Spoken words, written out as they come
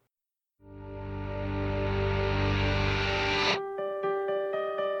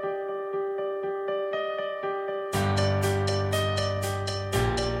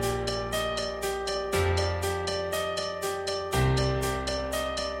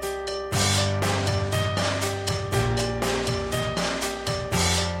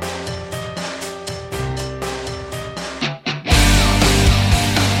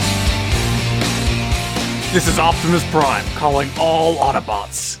This is Optimus Prime, calling all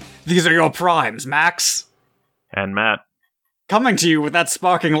Autobots. These are your primes, Max. And Matt. Coming to you with that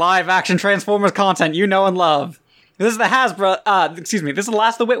sparking live-action Transformers content you know and love. This is the this is the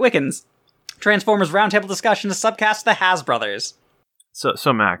last of the Witwiccans. Transformers roundtable discussion is subcast to the Hasbrothers.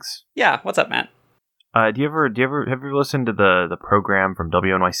 So Max. Yeah, what's up, Matt? Have you ever listened to the program from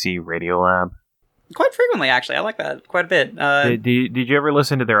WNYC Radiolab? Quite frequently, actually. I like that quite a bit. Did you ever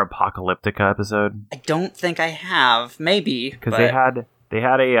listen to their Apocalyptica episode? I don't think I have. Maybe. Because they had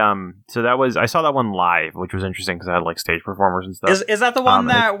a so that was, I saw that one live, which was interesting because I had like stage performers and stuff. Is that the one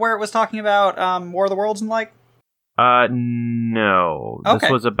where it was talking about War of the Worlds and like? No. Okay.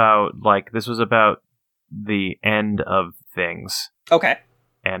 This was about the end of things. Okay.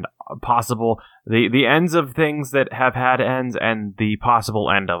 And possible the ends of things that have had ends and the possible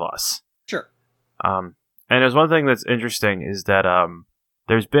end of us. Sure. And there's one thing that's interesting is that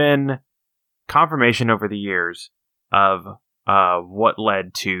there's been confirmation over the years of what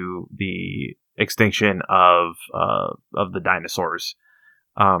led to the extinction of the dinosaurs.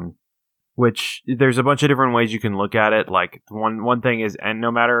 Which there's a bunch of different ways you can look at it. Like one thing is, and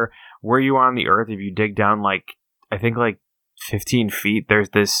no matter where you are on the Earth, if you dig down I think 15 feet, there's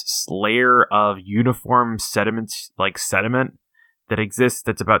this layer of uniform sediment that exists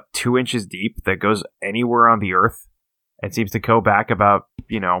that's about 2 inches deep that goes anywhere on the Earth and seems to go back about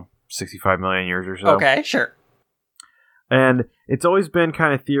 65 million years or so. Okay, sure. And it's always been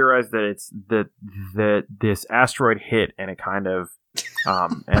kind of theorized that it's that this asteroid hit and it kind of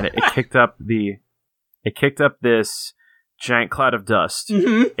and it kicked up this giant cloud of dust,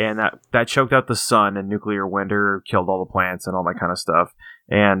 mm-hmm. and that choked out the sun, and nuclear winter killed all the plants and all that kind of stuff.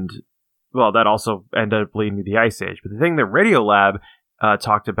 And well, that also ended up leading to the Ice Age. But the thing that Radiolab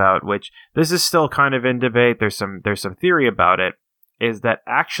talked about, which this is still kind of in debate, there's some theory about it, is that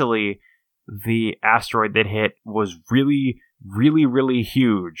actually the asteroid that hit was really, really, really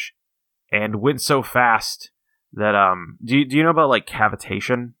huge and went so fast that do you know about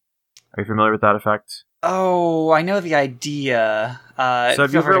cavitation? Are you familiar with that effect? Oh, I know the idea. So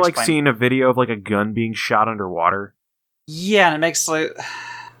have you ever seen a video of a gun being shot underwater? Yeah, and it makes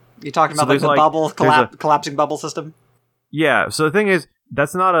you're talking about the bubble collapsing bubble system? Yeah, so the thing is,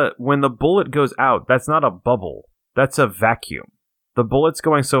 when the bullet goes out, that's not a bubble. That's a vacuum. The bullet's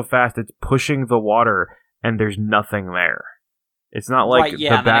going so fast, it's pushing the water, and there's nothing there. It's not like the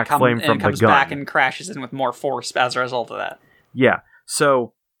backflame from the gun. It comes back and crashes in with more force as a result of that. Yeah,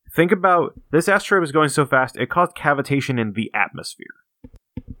 so think about, this asteroid was going so fast, it caused cavitation in the atmosphere.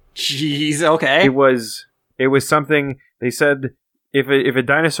 Jeez, okay. It was something, they said, if a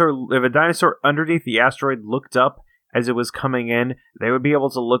dinosaur underneath the asteroid looked up as it was coming in, they would be able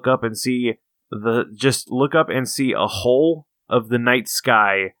to look up and see a hole of the night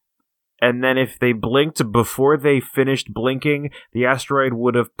sky, and then if they blinked before they finished blinking, the asteroid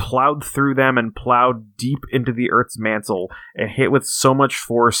would have plowed through them and plowed deep into the Earth's mantle and hit with so much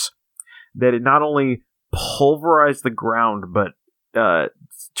force that it not only pulverized the ground, but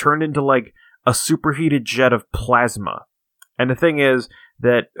turned into a superheated jet of plasma. And the thing is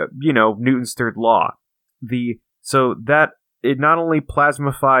that, Newton's third law, it not only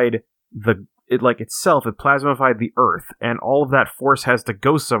plasmified it plasmified the Earth, and all of that force has to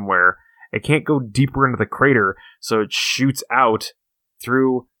go somewhere. It can't go deeper into the crater, so it shoots out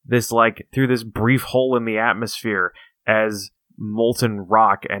through this brief hole in the atmosphere as molten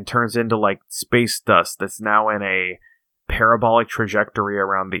rock and turns into space dust that's now in a parabolic trajectory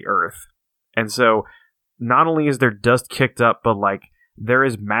around the Earth. And so not only is there dust kicked up, but there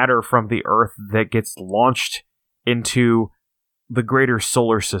is matter from the Earth that gets launched into the greater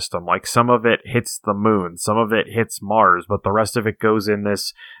solar system. Some of it hits the moon, some of it hits Mars, but the rest of it goes in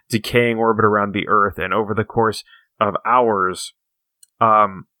this decaying orbit around the Earth. And over the course of hours,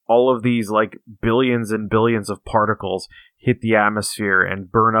 all of these billions and billions of particles hit the atmosphere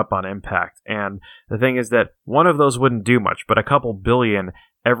and burn up on impact. And the thing is that one of those wouldn't do much, but a couple billion,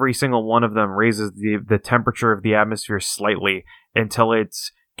 every single one of them raises the temperature of the atmosphere slightly until it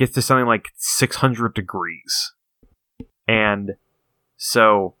gets to something like 600 degrees. And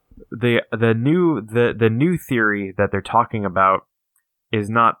so the new theory that they're talking about is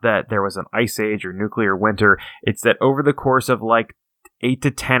not that there was an ice age or nuclear winter. It's that over the course of 8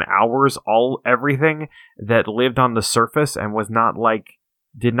 to 10 hours, everything that lived on the surface and was not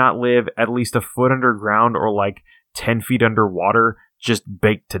did not live at least a foot underground or 10 feet underwater just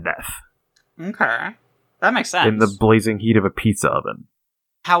baked to death. Okay, that makes sense. In the blazing heat of a pizza oven.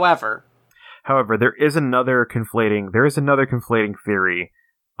 However, there is another conflating theory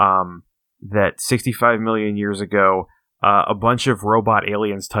that 65 million years ago, a bunch of robot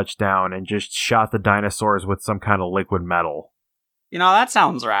aliens touched down and just shot the dinosaurs with some kind of liquid metal. That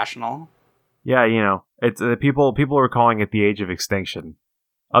sounds rational. Yeah, it's people were calling it the Age of Extinction.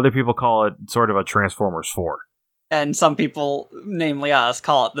 Other people call it sort of a Transformers 4. And some people, namely us,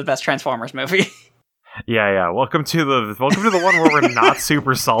 call it the best Transformers movie. Yeah. Welcome to the one where we're not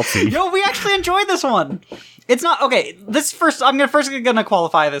super salty. We actually enjoyed this one. It's not okay. I'm gonna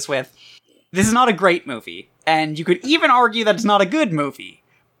qualify this with, this is not a great movie, and you could even argue that it's not a good movie.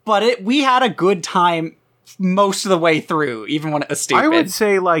 But we had a good time most of the way through, even when it was stupid. I would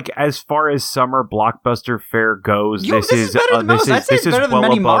say, as far as summer blockbuster fare goes, this is better than most. I'd say it's better than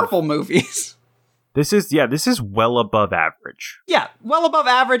many Marvel movies. This is well above average. Yeah, well above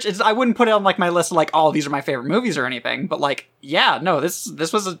average. I wouldn't put it on my list of these are my favorite movies or anything, but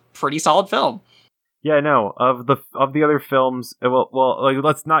this was a pretty solid film. Yeah, no, of the other films,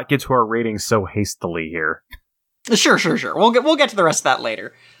 let's not get to our ratings so hastily here. Sure. We'll get to the rest of that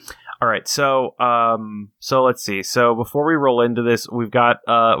later. All right, so let's see. So before we roll into this, we've got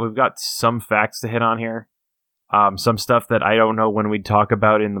some facts to hit on here. Some stuff that I don't know when we talk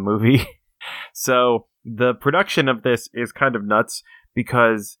about in the movie. So the production of this is kind of nuts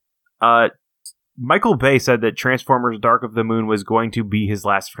because Michael Bay said that Transformers Dark of the Moon was going to be his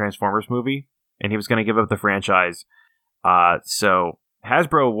last Transformers movie, and he was going to give up the franchise. So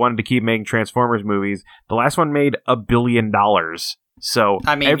Hasbro wanted to keep making Transformers movies. The last one made $1 billion. So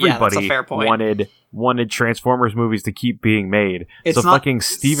everybody that's a fair point. wanted Transformers movies to keep being made. Fucking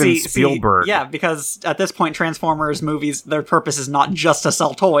Steven Spielberg. Yeah, because at this point, Transformers movies, their purpose is not just to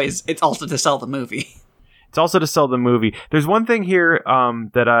sell toys; it's also to sell the movie. It's also to sell the movie. There's one thing here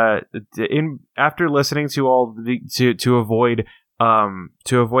that after listening to all to avoid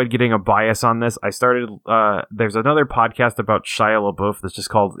getting a bias on this, I started. There's another podcast about Shia LaBeouf that's just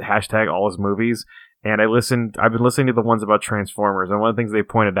called #AllHisMovies. And I've been listening to the ones about Transformers, and one of the things they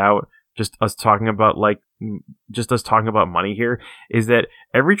pointed out, just us talking about money here, is that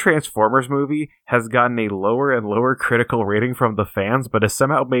every Transformers movie has gotten a lower and lower critical rating from the fans, but has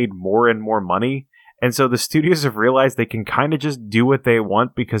somehow made more and more money. And so the studios have realized they can kind of just do what they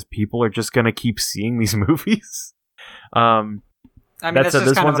want because people are just going to keep seeing these movies. That's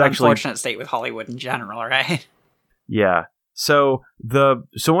just kind of an unfortunate state with Hollywood in general, right? Yeah. So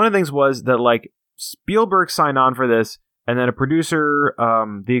one of the things was that Spielberg signed on for this, and then a producer,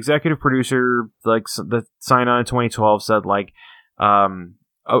 the executive producer, the sign on in 2012 said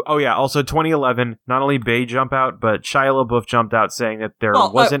also 2011, not only Bay jumped out, but Shia LaBeouf jumped out saying that there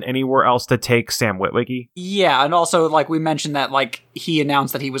wasn't anywhere else to take Sam Witwicky. Yeah, and also we mentioned that he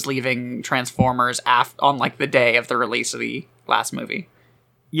announced that he was leaving Transformers on the day of the release of the last movie.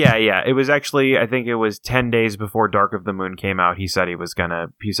 Yeah. It was actually, I think it was 10 days before Dark of the Moon came out. He said he was gonna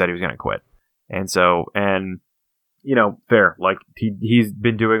quit. And so, fair. He's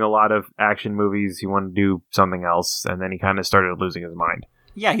been doing a lot of action movies. He wanted to do something else, and then he kind of started losing his mind.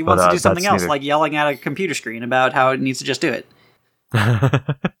 Yeah, he wants to do something else, like yelling at a computer screen about how it needs to just do it.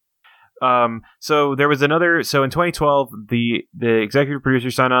 So there was another. So in 2012, the executive producer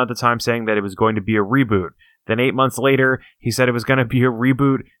signed on at the time saying that it was going to be a reboot. Then 8 months later, he said it was going to be a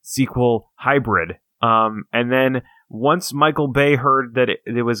reboot, sequel, hybrid. And then once Michael Bay heard that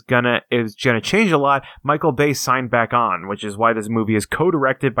it was gonna change a lot, Michael Bay signed back on, which is why this movie is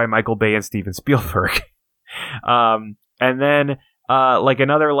co-directed by Michael Bay and Steven Spielberg. And then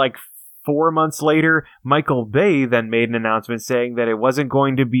another 4 months later, Michael Bay then made an announcement saying that it wasn't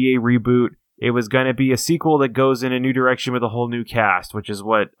going to be a reboot. It was going to be a sequel that goes in a new direction with a whole new cast, which is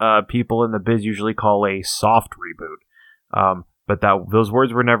what people in the biz usually call a soft reboot. But those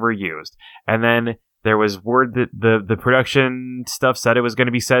words were never used. And then there was word that the production stuff said it was going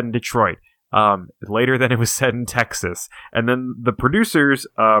to be set in Detroit. Later than it was set in Texas. And then the producers,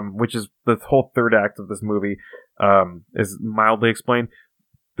 which is the whole third act of this movie, is mildly explained.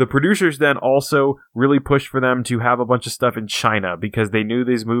 The producers then also really pushed for them to have a bunch of stuff in China because they knew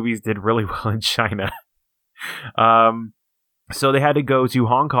these movies did really well in China. So they had to go to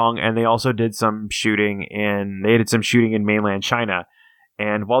Hong Kong, and they also did some shooting in mainland China.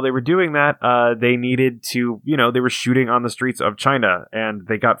 And while they were doing that, they needed to, they were shooting on the streets of China, and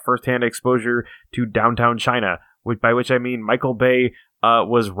they got firsthand exposure to downtown China, by which I mean Michael Bay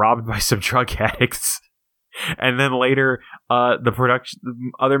was robbed by some drug addicts. And then later, other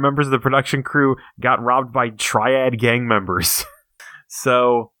members of the production crew got robbed by triad gang members.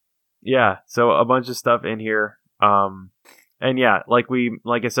 So a bunch of stuff in here. And yeah, like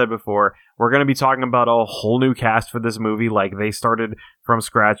I said before, we're going to be talking about a whole new cast for this movie. They started from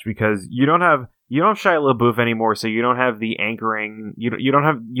scratch because you don't have Shia LaBeouf anymore, so you don't have the anchoring. You don't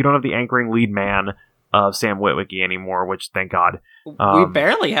have the anchoring lead man of Sam Witwicky anymore, which thank God. We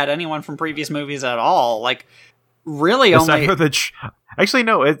barely had anyone from previous movies at all. Like, really aside only... from actually,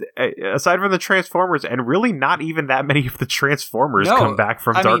 no, aside from the Transformers, and really not even that many of the Transformers come back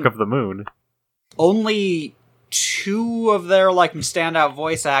from Dark of the Moon. Only 2 of their, like, standout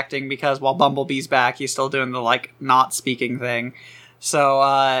voice acting, because while Bumblebee's back, he's still doing the, like, not speaking thing.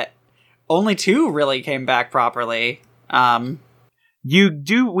 So, only 2 really came back properly. We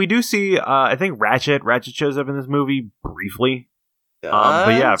do see, I think Ratchet shows up in this movie briefly.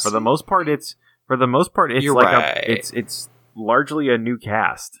 But yeah, for the most part, it's You're like right. it's largely a new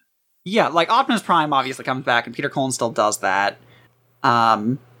cast. Yeah, like Optimus Prime obviously comes back, and Peter Cullen still does that.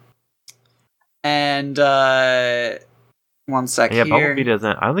 And one sec yeah, here. Bumblebee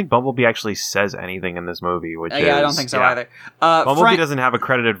doesn't. I don't think Bumblebee actually says anything in this movie. Which I don't think so either. Bumblebee doesn't have a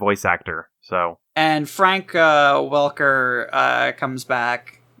credited voice actor, so. And Frank Welker comes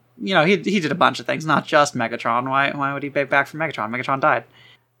back. You know, he did a bunch of things, not just Megatron. Why would he be back from Megatron? Megatron died.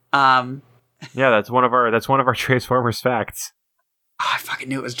 Yeah, that's one of our Transformers facts. I fucking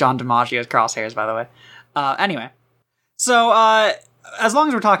knew it was John DiMaggio's crosshairs, by the way. Anyway, so as long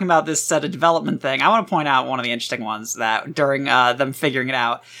as we're talking about this set of development thing, I want to point out one of the interesting ones that during them figuring it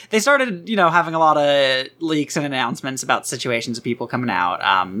out, they started, having a lot of leaks and announcements about situations of people coming out.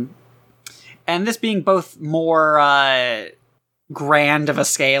 And this being both more grand of a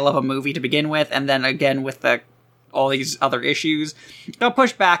scale of a movie to begin with, and then again with all these other issues, got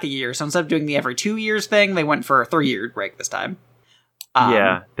pushed back a year. So instead of doing the every 2 years thing, they went for a 3-year break this time.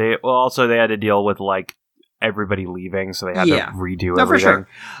 Yeah, they had to deal with like everybody leaving, so they had to redo everything. For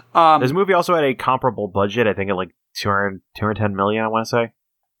sure. This movie also had a comparable budget, I think at like 210 million, I want to say.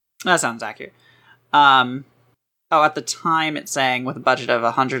 That sounds accurate. At the time it's saying with a budget of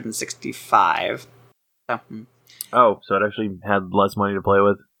 165. So it actually had less money to play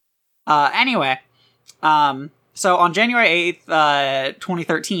with. Anyway, so on January 8th,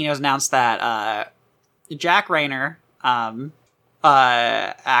 2013, it was announced that Jack Rayner, actor,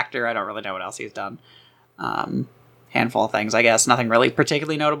 I don't really know what else he's done. Handful of things, I guess. Nothing really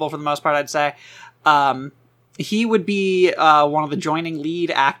particularly notable for the most part, I'd say. He would be one of the joining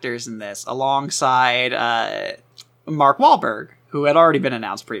lead actors in this, alongside Mark Wahlberg, who had already been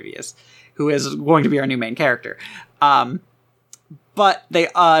announced previous, who is going to be our new main character. But they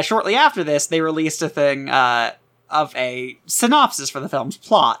shortly after this, they released a thing of a synopsis for the film's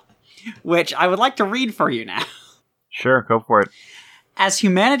plot, which I would like to read for you now. Sure, go for it. As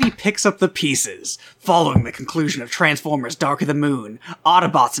humanity picks up the pieces, following the conclusion of Transformers Dark of the Moon,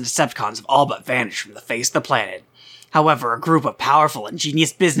 Autobots and Decepticons have all but vanished from the face of the planet. However, a group of powerful,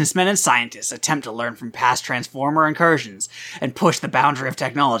 ingenious businessmen and scientists attempt to learn from past Transformer incursions and push the boundary of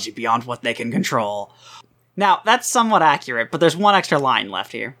technology beyond what they can control. Now, that's somewhat accurate, but there's one extra line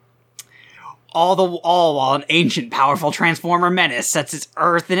left here. All while an ancient, powerful Transformer menace sets its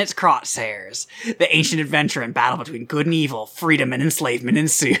Earth in its crosshairs. The ancient adventure and battle between good and evil, freedom and enslavement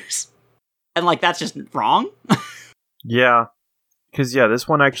ensues. And, that's just wrong? Yeah. Because, this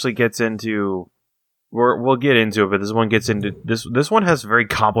one actually gets into... We'll get into it, but this one gets into... This one has very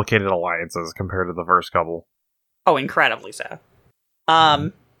complicated alliances compared to the first couple. Oh, incredibly so.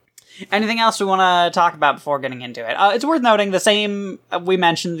 Anything else we want to talk about before getting into it? It's worth noting we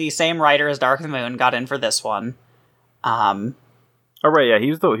mentioned the same writer as Dark of the Moon got in for this one. Oh, right, yeah, he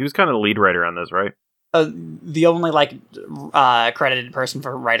was kind of the lead writer on this, right? The only, credited person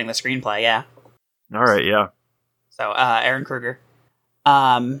for writing the screenplay, yeah. All right, yeah. So, Aaron Kruger.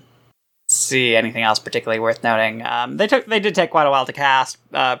 Let's see, anything else particularly worth noting? They did take quite a while to cast,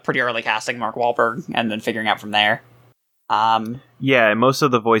 pretty early casting Mark Wahlberg, and then figuring out from there. Yeah, most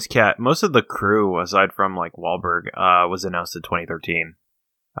of the crew, aside from Wahlberg, was announced in 2013.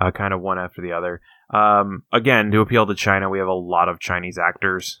 Kind of one after the other. Again, to appeal to China, we have a lot of Chinese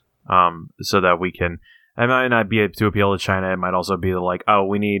actors, so that we can. It might not be to appeal to China. It might also be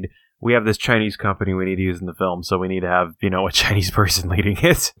we have this Chinese company we need to use in the film, so we need to have a Chinese person leading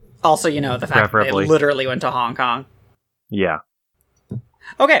it. Also, the fact that they literally went to Hong Kong. Yeah.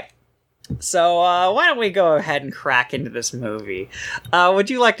 Okay. So, why don't we go ahead and crack into this movie? Would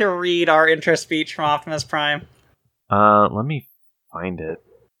you like to read our intro speech from Optimus Prime? Let me find it.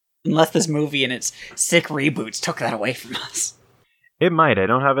 Unless this movie and its sick reboots took that away from us. It might. I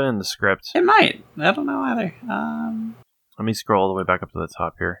don't have it in the script. It might. I don't know either. Let me scroll all the way back up to the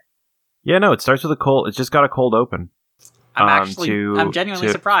top here. Yeah, no, it starts with a cold... It's just got a cold open. I'm genuinely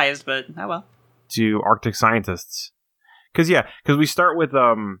surprised, but oh well. To Arctic scientists. Because we start with...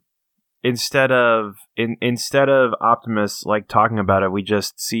 Instead of Optimus talking about it, we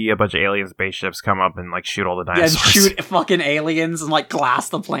just see a bunch of alien spaceships come up and shoot all the dinosaurs. Yeah, shoot fucking aliens and glass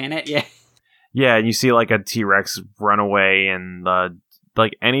the planet. Yeah. Yeah, and you see like a T-Rex run away, and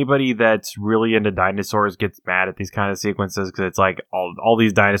like anybody that's really into dinosaurs gets mad at these kind of sequences because it's like all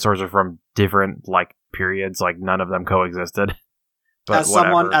these dinosaurs are from different like periods, like none of them coexisted. But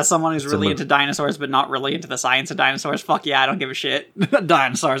as someone who's really into dinosaurs but not really into the science of dinosaurs, fuck yeah, I don't give a shit.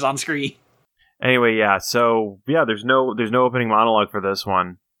 Dinosaurs on screen. Anyway, yeah. So yeah, there's no opening monologue for this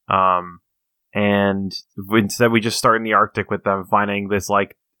one. And instead we just start in the Arctic with them finding this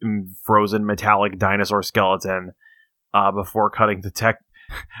like frozen metallic dinosaur skeleton before cutting to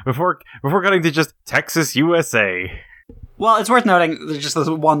before cutting to just Texas, USA. Well, it's worth noting there's just this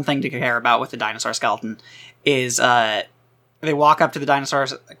one thing to care about with the dinosaur skeleton is they walk up to the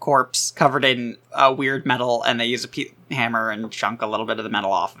dinosaur's corpse covered in weird metal, and they use a hammer and chunk a little bit of the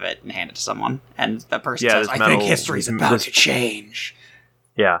metal off of it and hand it to someone, and the person says, I think history's about to change.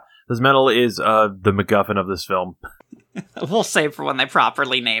 Yeah, this metal is the MacGuffin of this film. We'll save for when they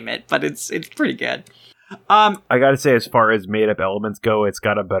properly name it, but it's pretty good. I gotta say, as far as made-up elements go, it's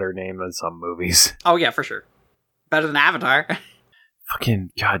got a better name than some movies. Oh yeah, for sure. Better than Avatar. Fucking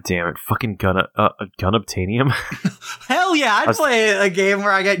goddamn it! Fucking Gunobtainium. Hell yeah! I'd play a game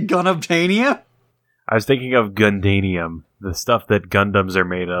where I get Gunobtainium. I was thinking of Gundanium, the stuff that Gundams are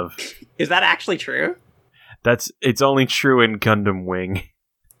made of. Is that actually true? It's only true in Gundam Wing.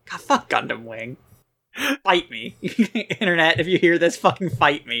 God, fuck Gundam Wing. Fight me. Internet, if you hear this, fucking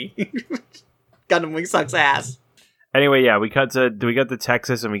fight me. Gundam Wing sucks ass. Anyway, yeah, we got to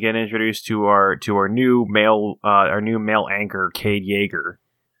Texas and we get introduced to our new male anchor, Cade Yeager,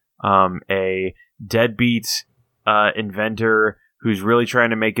 a deadbeat inventor who's really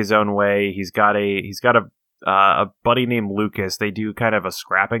trying to make his own way. He's got a buddy named Lucas. They do kind of a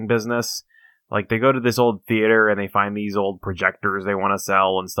scrapping business. Like they go to this old theater and they find these old projectors they want to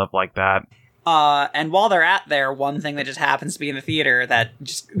sell and stuff like that. And while they're at there, one thing that just happens to be in the theater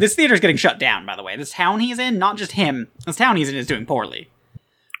this theater's getting shut down, by the way. This town he's in, not just him, this town he's in is doing poorly.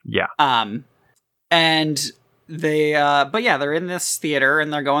 Yeah. And they, but yeah, they're in this theater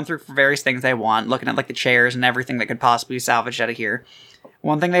and they're going through various things they want, looking at like the chairs and everything that could possibly be salvaged out of here.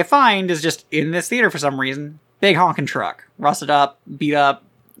 One thing they find is just in this theater for some reason, big honking truck, rusted up, beat up,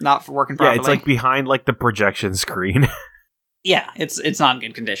 not working properly. Yeah, it's like behind like the projection screen. Yeah, it's not in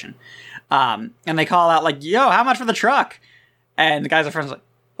good condition. And they call out like, yo, how much for the truck? And the guys are friends like,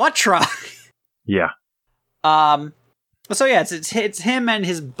 what truck? Yeah. So yeah, it's him and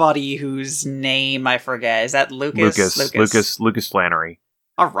his buddy whose name I forget. Is that Lucas? Lucas Flannery.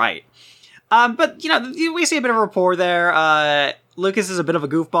 All right. But we see a bit of a rapport there. Lucas is a bit of a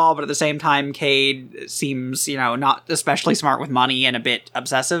goofball, but at the same time, Cade seems, not especially smart with money and a bit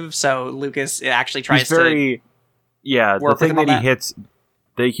obsessive. So Lucas actually tries to. Yeah, the thing that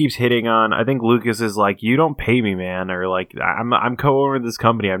he keeps hitting on, I think Lucas is like, you don't pay me, man, or like, I'm co-owner of this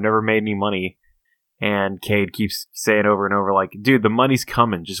company, I've never made any money. And Cade keeps saying over and over, like, dude, the money's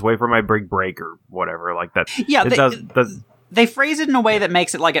coming, just wait for my big break or whatever, like that. Yeah, they phrase it in a way that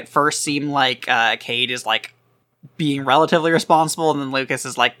makes it like at first seem like Cade is like being relatively responsible, and then Lucas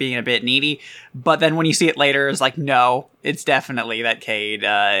is like being a bit needy. But then when you see it later, it's like, no, it's definitely that Cade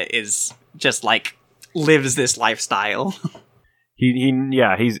is just like lives this lifestyle.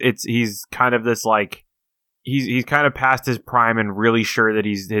 He's kind of this like he's kind of past his prime and really sure that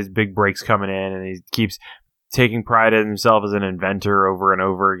his big break's coming in, and he keeps taking pride in himself as an inventor over and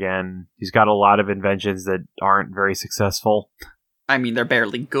over again. He's got a lot of inventions that aren't very successful. I mean, they're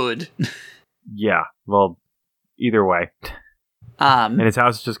barely good. Yeah, well, either way. And his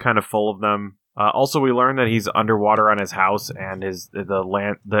house is just kind of full of them. Also, we learn that he's underwater on his house, and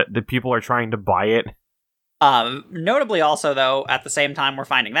the people are trying to buy it. Notably also, though, at the same time we're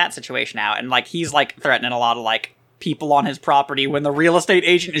finding that situation out, and like he's like threatening a lot of like people on his property when the real estate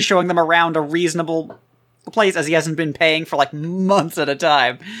agent is showing them around a reasonable place, as he hasn't been paying for like months at a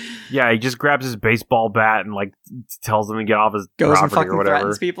time. Yeah, he just grabs his baseball bat and like tells them to get off his goes property and fucking or whatever.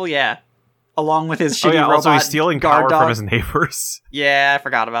 Threatens people. Yeah, along with his shitty robot. Also, he's stealing guard power dog from his neighbors. Yeah, I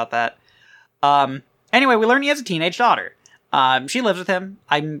forgot about that. Anyway, we learn he has a teenage daughter. She lives with him.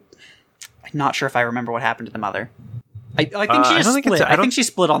 I'm not sure if I remember what happened to the mother. I think she just split. I think she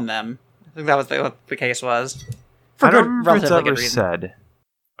split on them. I think that was what the case was. For I good, don't remember if it's relatively ever good reason. said.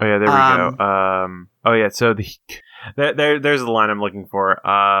 Oh yeah, there we go. Oh yeah, so there's the line I'm looking for.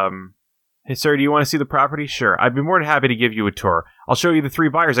 Hey sir, do you want to see the property? Sure, I'd be more than happy to give you a tour. I'll show you the 3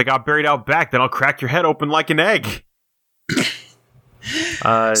 buyers I got buried out back. Then I'll crack your head open like an egg.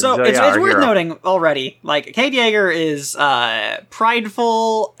 So it's worth noting already, like, Cade Yeager is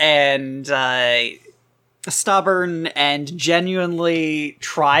prideful and stubborn and genuinely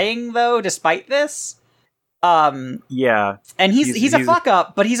trying, though, despite this. Yeah. And he's a fuck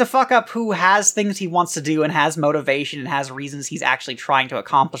up, but he's a fuck up who has things he wants to do and has motivation and has reasons he's actually trying to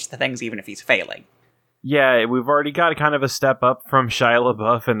accomplish the things even if he's failing. Yeah, we've already got kind of a step up from Shia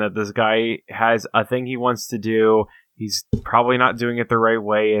LaBeouf in that this guy has a thing he wants to do. He's probably not doing it the right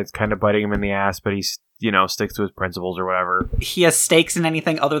way. It's kind of biting him in the ass, but he's, sticks to his principles or whatever. He has stakes in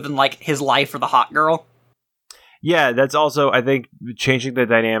anything other than, like, his life or the hot girl. Yeah, that's also, I think, changing the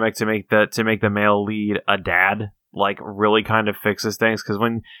dynamic to make the male lead a dad, like, really kind of fixes things. Because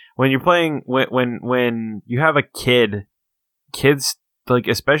when you're playing, when you have a kid, kids, like,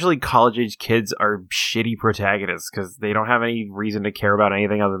 especially college-age kids, are shitty protagonists because they don't have any reason to care about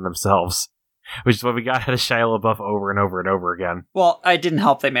anything other than themselves. Which is what we got out of Shia LaBeouf over and over and over again. Well, it didn't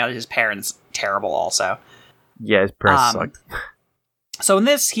help they made his parents terrible also. Yeah, his parents sucked. So in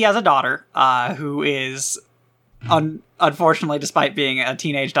this, he has a daughter who is, unfortunately, despite being a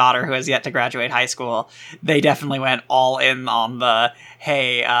teenage daughter who has yet to graduate high school, they definitely went all in on the,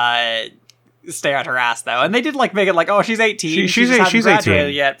 hey, stay out her ass, though. And they did, like, make it like, oh, she's 18. She's graduated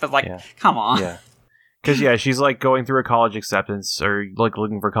 18 yet, but, like, come on. Yeah. Because, she's, like, going through a college acceptance, or, like,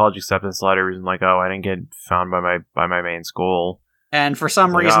 looking for college acceptance letters, and, like, oh, I didn't get found by my main school. And for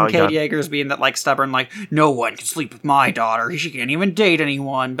some reason, Kate Yeager's being that, like, stubborn, like, no one can sleep with my daughter, she can't even date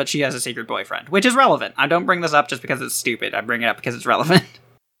anyone, but she has a secret boyfriend, which is relevant. I don't bring this up just because it's stupid, I bring it up because it's relevant.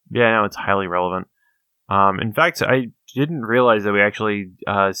 Yeah, no, it's highly relevant. In fact, I didn't realize that we actually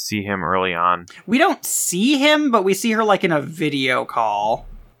see him early on. We don't see him, but we see her, like, in a video call.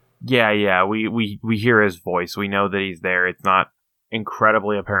 Yeah, we hear his voice. We know that he's there. It's not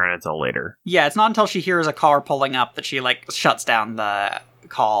incredibly apparent until later. Yeah, it's not until she hears a car pulling up that she, like, shuts down the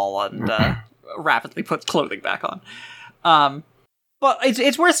call and rapidly puts clothing back on. But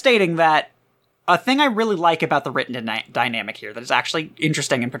it's worth stating that a thing I really like about the written dynamic here that is actually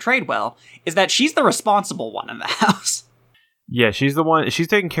interesting and portrayed well is that she's the responsible one in the house. Yeah, she's the one. She's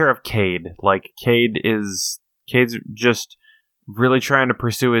taking care of Cade. Like, Cade's just really trying to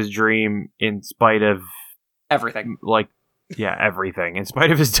pursue his dream in spite of everything. Like, yeah, everything. In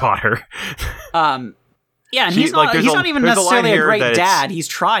spite of his daughter. Yeah, and he's not even necessarily a great dad. He's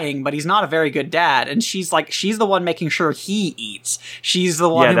trying, but he's not a very good dad. And she's the one making sure he eats. She's the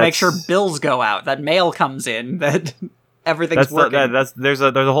one who makes sure bills go out, that mail comes in, that everything's working. There's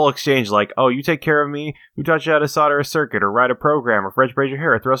a whole exchange like, oh, you take care of me? Who taught you how to solder a circuit or write a program or French braid your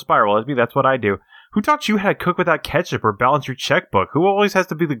hair or throw a spiral? That's me, that's what I do. Who taught you how to cook without ketchup or balance your checkbook? Who always has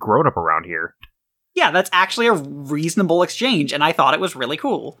to be the grown-up around here? Yeah, that's actually a reasonable exchange, and I thought it was really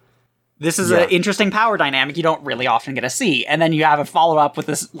cool. This is an interesting power dynamic you don't really often get to see. And then you have a follow-up with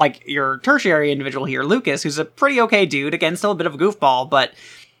this, like, your tertiary individual here, Lucas, who's a pretty okay dude. Again, still a bit of a goofball, but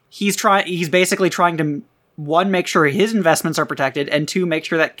he's basically trying to, one, make sure his investments are protected, and two, make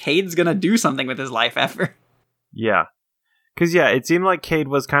sure that Cade's gonna do something with his life ever. Yeah. Because, it seemed like Cade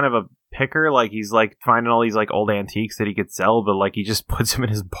was kind of a picker. Like, he's, like, finding all these, like, old antiques that he could sell, but, like, he just puts them in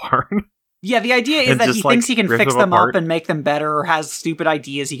his barn. Yeah, the idea is that he thinks he can fix them up and make them better, or has stupid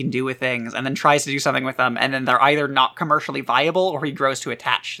ideas he can do with things, and then tries to do something with them, and then they're either not commercially viable, or he grows to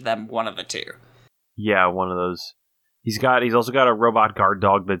attach to them, one of the two. Yeah, one of those. He's also got a robot guard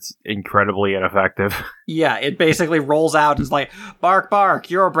dog that's incredibly ineffective. Yeah, it basically rolls out and is like, bark, bark,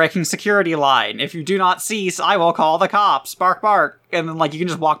 you're breaking security line. If you do not cease, I will call the cops. Bark, bark. And then, like, you can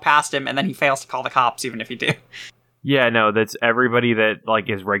just walk past him, and then he fails to call the cops, even if you do. Yeah, no, that's everybody that, like,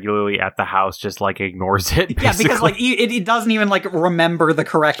 is regularly at the house just, like, ignores it, basically. Yeah, because, like, it doesn't even, like, remember the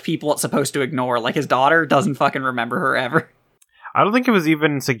correct people it's supposed to ignore. Like, his daughter doesn't fucking remember her ever. I don't think it was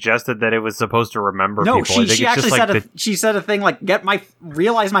even suggested that it was supposed to remember people. No, she actually she said a thing like,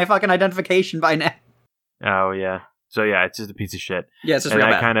 realize my fucking identification by now. Oh, yeah. So, yeah, it's just a piece of shit. Yeah, it's just real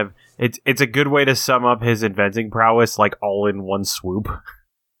bad. It's a good way to sum up his inventing prowess, like, all in one swoop.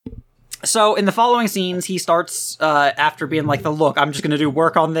 So, in the following scenes, he starts, after being like, look, I'm just gonna do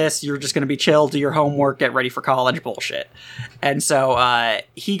work on this, you're just gonna be chill, do your homework, get ready for college bullshit. And so,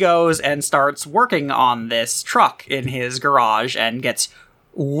 he goes and starts working on this truck in his garage and gets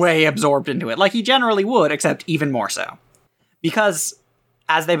way absorbed into it, like he generally would, except even more so. Because,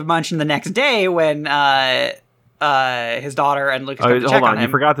 as they mentioned the next day, when, his daughter and Lucas come to check on him... You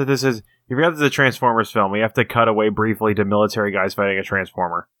forgot that this is a Transformers film. We have to cut away briefly to military guys fighting a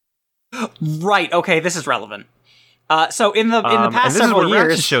Transformer. Right. Okay, this is relevant. So in the past several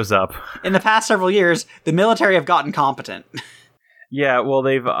years, shows up. In the past several years, the military have gotten competent. Yeah, well,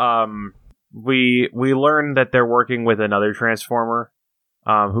 they've we learned that they're working with another Transformer,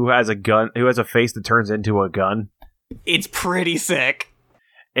 who has a gun, who has a face that turns into a gun. It's pretty sick.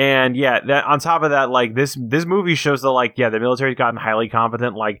 And yeah, that on top of that, like this movie shows that like the military's gotten highly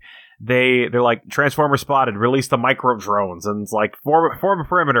competent. Like they're like Transformer spotted, release the micro drones, and it's like form a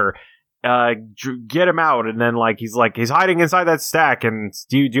perimeter, get him out. And then like he's hiding inside that stack. And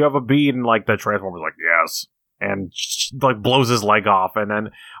do you have a bead? And like the Transformer's like yes, and like blows his leg off. And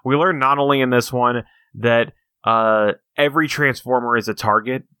then we learn not only in this one that every Transformer is a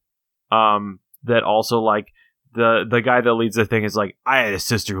target, that also like the guy that leads the thing is like, I had a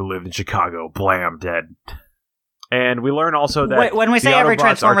sister who lived in Chicago, blam, dead. And we learn also that when we say every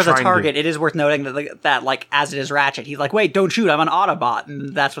Transformer is a target, it is worth noting that like as it is Ratchet, he's like, wait, don't shoot, I'm an Autobot.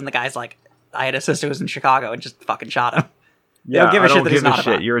 And that's when the guy's like, I had a sister who was in Chicago, and just fucking shot him. They don't give a shit that he's not a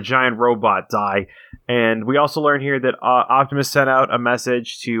Autobot. You're a giant robot, die. And we also learn here that Optimus sent out a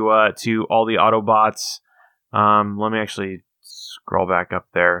message to all the Autobots. Let me actually scroll back up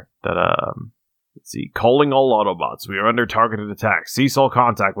there. That let's see, calling all Autobots. We are under targeted attack. Cease all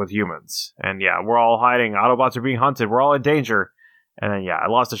contact with humans. And yeah, we're all hiding. Autobots are being hunted. We're all in danger. And then yeah, I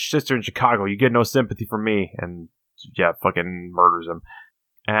lost a sister in Chicago. You get no sympathy from me. And yeah, fucking murders him.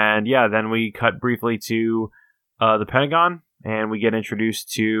 And yeah, then we cut briefly to the Pentagon, and we get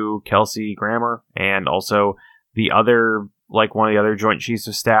introduced to Kelsey Grammer, and also the other, like one of the other Joint Chiefs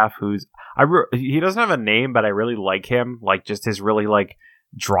of Staff, who's he doesn't have a name, but I really like him, like just his really like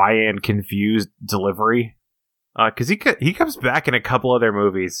dry and confused delivery. Because he comes back in a couple other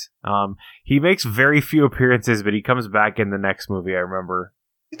movies. He makes very few appearances, but he comes back in the next movie. I remember.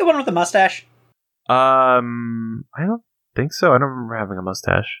 He's the one with the mustache. I don't think so. I don't remember having a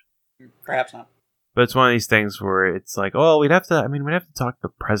mustache. Perhaps not. But it's one of these things where it's like, oh, we'd have to talk to the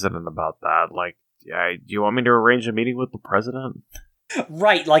president about that. Like, yeah, do you want me to arrange a meeting with the president?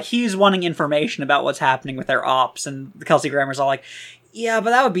 Right, like he's wanting information about what's happening with their ops, and Kelsey Grammer's all like, yeah,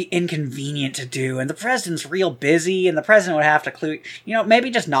 but that would be inconvenient to do, and the president's real busy, and the president would have to maybe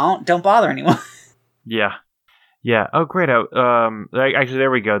just don't bother anyone. Yeah. Yeah. Oh, great. Actually,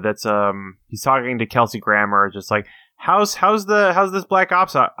 there we go. That's he's talking to Kelsey Grammer, just like, how's this Black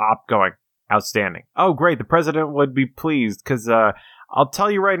Ops op going? Outstanding. Oh, great. The president would be pleased, because I'll tell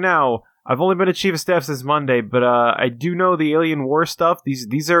you right now, I've only been a chief of staff since Monday, but I do know the alien war stuff.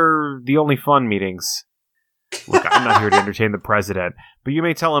 These are the only fun meetings. Look, I'm not here to entertain the president, but you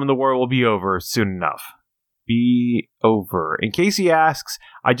may tell him the war will be over soon enough. Be over. In case he asks,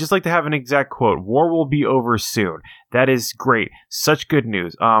 I'd just like to have an exact quote. War will be over soon. That is great. Such good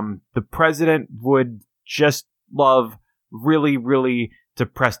news. The president would just love really, really to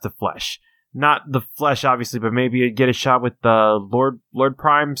press the flesh. Not the flesh, obviously, but maybe get a shot with the Lord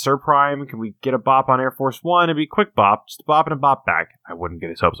Prime, Sir Prime. Can we get a bop on Air Force One? It'd be a quick bop, just a bop and a bop back. I wouldn't get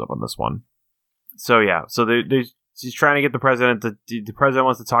his hopes up on this one. So yeah, so she's trying to get the president the president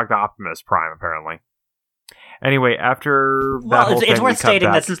wants to talk to Optimus Prime, apparently. Anyway, after that whole thing, it's worth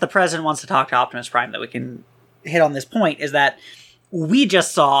stating that since the president wants to talk to Optimus Prime, that we can hit on this point, is that we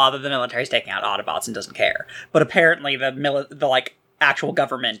just saw that the military's taking out Autobots and doesn't care, but apparently the actual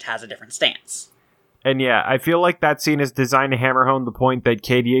government has a different stance. And yeah, I feel like that scene is designed to hammer home the point that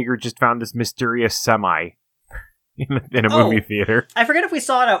Cade Yeager just found this mysterious semi in a movie theater. I forget if we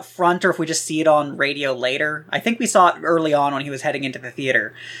saw it out front or if we just see it on radio later. I think we saw it early on when he was heading into the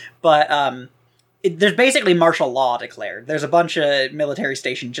theater. But there's basically martial law declared. There's a bunch of military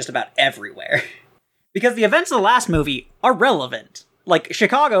stationed just about everywhere. Because the events of the last movie are relevant. Like,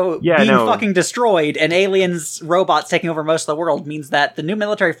 Chicago being fucking destroyed and aliens, robots taking over most of the world means that the new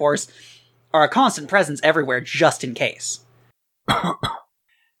military force are a constant presence everywhere just in case.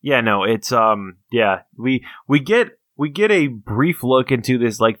 Yeah, no, it's, we get a brief look into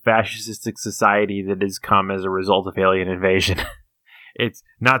this, like, fascistic society that has come as a result of alien invasion. It's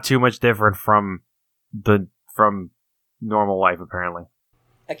not too much different from normal life, apparently.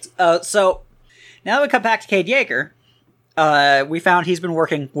 So, now that we cut back to Cade Yeager, we found he's been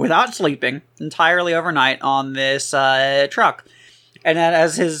working without sleeping entirely overnight on this truck. And then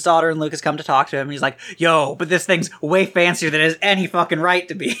as his daughter and Lucas come to talk to him, he's like, yo, but this thing's way fancier than it has any fucking right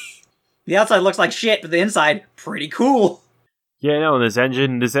to be. The outside looks like shit, but the inside, pretty cool. Yeah, no, this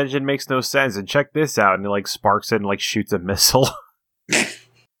engine makes no sense. And check this out. And it, like, sparks it and, like, shoots a missile.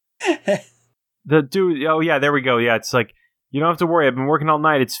 The dude, oh yeah, there we go. Yeah, it's like, you don't have to worry. I've been working all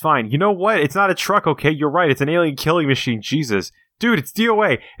night. It's fine. You know what? It's not a truck, okay? You're right. It's an alien killing machine. Jesus. Dude, it's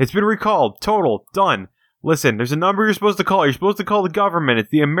DOA. It's been recalled. Total. Done. Listen, there's a number you're supposed to call. You're supposed to call the government.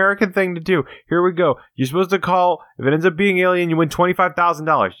 It's the American thing to do. Here we go. You're supposed to call. If it ends up being alien, you win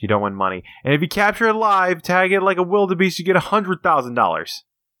 $25,000. You don't win money. And if you capture it live, tag it like a wildebeest, you get $100,000.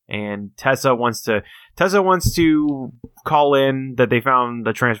 And Tessa wants to call in that they found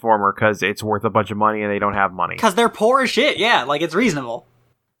the Transformer because it's worth a bunch of money and they don't have money. Because they're poor as shit, yeah. Like, it's reasonable.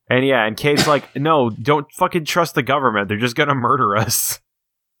 And Cade's like, no, don't fucking trust the government. They're just gonna murder us.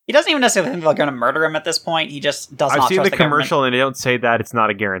 He doesn't even necessarily think they're going to murder him at this point. He just does not trust the government. I've seen the commercial, and they don't say that it's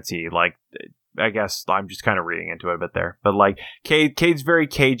not a guarantee. Like, I guess I'm just kind of reading into it a bit there. But, like, Cade's very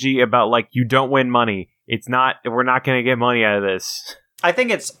cagey about, like, you don't win money. We're not going to get money out of this. I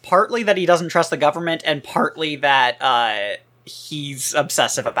think it's partly that he doesn't trust the government, and partly that he's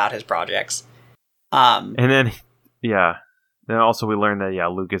obsessive about his projects. And then, yeah. Then also we learned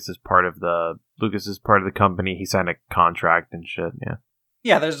that, Lucas is part of the company. He signed a contract and shit, yeah.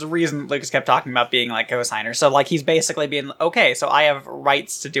 Yeah, there's a reason Lucas kept talking about being, like, co-signer. So, like, he's basically being, okay, so I have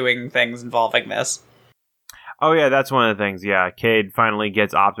rights to doing things involving this. Oh, yeah, that's one of the things, yeah. Cade finally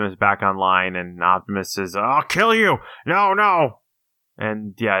gets Optimus back online, and Optimus says, I'll kill you! No!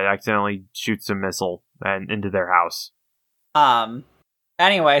 And, yeah, it accidentally shoots a missile into their house.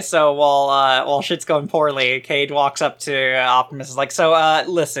 Anyway, so while shit's going poorly, Cade walks up to Optimus, is like, so,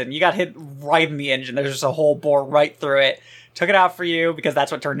 listen, you got hit right in the engine. There's just a hole bore right through it. Took it out for you because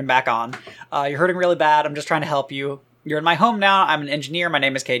that's what turned him back on. You're hurting really bad. I'm just trying to help you. You're in my home now. I'm an engineer. My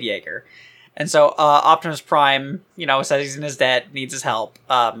name is Cade Yeager. And so Optimus Prime, says he's in his debt, needs his help.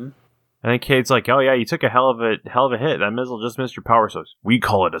 And then Cade's like, oh yeah, you took a hell of a hit. That missile just missed your power source. We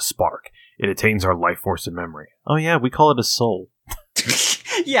call it a spark. It attains our life force and memory. Oh yeah, we call it a soul.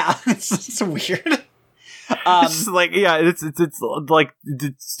 Yeah, it's weird. It's like, yeah, it's like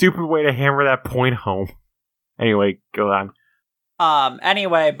the stupid way to hammer that point home. Anyway, go on.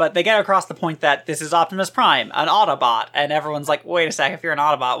 Anyway, but they get across the point that this is Optimus Prime, an Autobot, and everyone's like, wait a sec, if you're an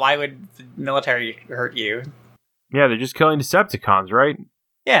Autobot, why would the military hurt you? Yeah, they're just killing Decepticons, right?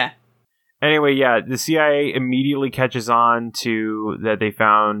 Yeah. Anyway, yeah, the CIA immediately catches on to that they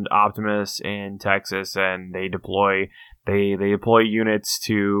found Optimus in Texas, and they deploy units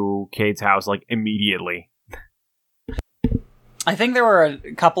to Cade's house, like, immediately. I think there were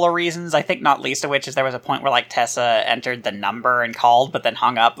a couple of reasons. I think not least of which is there was a point where, like, Tessa entered the number and called, but then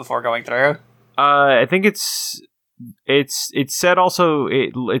hung up before going through. I think it's said also,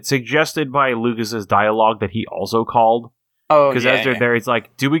 it's suggested by Lucas's dialogue that he also called. Oh, because as they're there, he's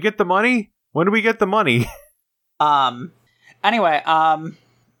like, "Do we get the money? When do we get the money?" Anyway,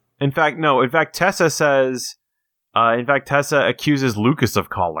 In fact, Tessa says. Tessa accuses Lucas of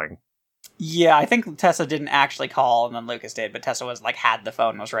calling. Yeah, I think Tessa didn't actually call, and then Lucas did, but Tessa was, like, had the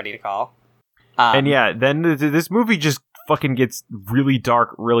phone and was ready to call. And yeah, then this movie just fucking gets really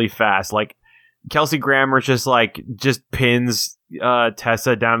dark really fast. Like, Kelsey Grammer just pins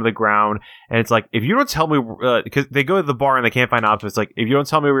Tessa down to the ground, and it's like, if you don't tell me, because they go to the bar and they can't find Optimus, like, if you don't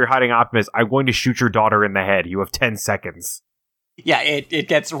tell me where you're hiding Optimus, I'm going to shoot your daughter in the head. You have 10 seconds. Yeah, it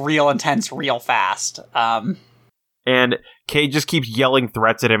gets real intense real fast. And Cade just keeps yelling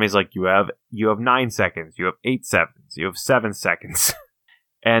threats at him. He's like, you have 9 seconds. You have 8 seconds. You have 7 seconds.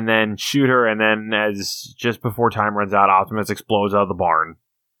 And then shoot her, and then as just before time runs out, Optimus explodes out of the barn.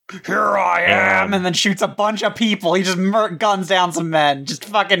 Here I am! And then shoots a bunch of people. He just guns down some men. Just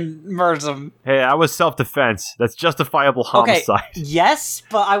fucking murders them. Hey, that was self-defense. That's justifiable homicide. Okay, yes,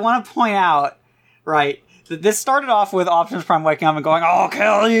 but I want to point out, right, that this started off with Optimus Prime waking up and going, I'll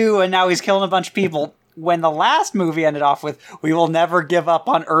kill you! And now he's killing a bunch of people. When the last movie ended off with, we will never give up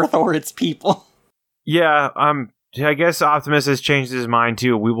on Earth or its people. Yeah, I guess Optimus has changed his mind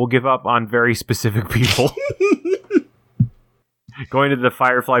too. We will give up on very specific people. Going to the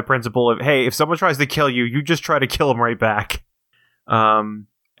Firefly principle of, hey, if someone tries to kill you, you just try to kill them right back. And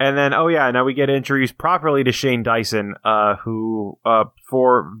then, now we get introduced properly to Shane Dyson, who,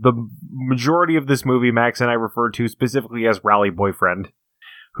 for the majority of this movie, Max and I referred to specifically as Rally Boyfriend,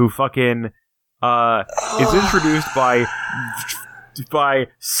 who fucking... is introduced by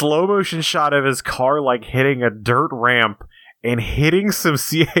slow motion shot of his car, like, hitting a dirt ramp and hitting some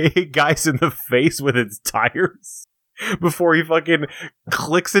CIA guys in the face with its tires before he fucking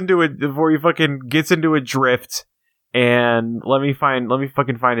gets into a drift. And let me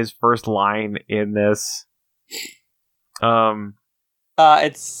fucking find his first line in this.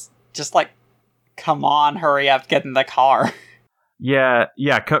 It's just like, come on, hurry up, get in the car. No,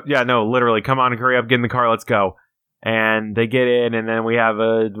 literally, come on, hurry up, get in the car, let's go. And they get in, and then we have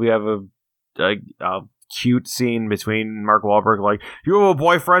a cute scene between Mark Wahlberg, like, you have a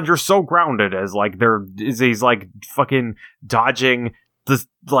boyfriend, you're so grounded, as, like, he's, like, fucking dodging the,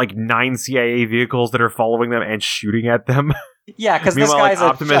 like, 9 CIA vehicles that are following them and shooting at them. Yeah, because this guy's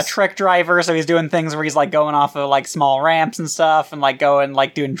a trick driver, so he's doing things where he's, like, going off of, like, small ramps and stuff, and, like, going,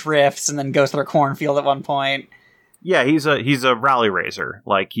 like, doing drifts, and then goes through a cornfield at one point. Yeah, he's a rally racer.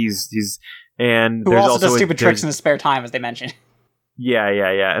 Like, he's and who there's also does stupid tricks in his spare time, as they mentioned.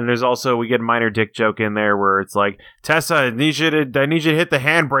 Yeah. And there's also, we get a minor dick joke in there where it's like, Tessa, I need you to hit the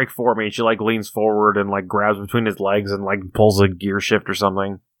handbrake for me. And she like leans forward and like grabs between his legs and like pulls a gear shift or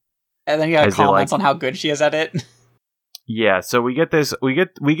something. And then you have comments on how good she is at it. Yeah, so we get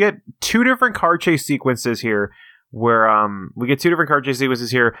two different car chase sequences here where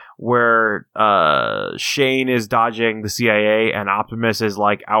Shane is dodging the CIA and Optimus is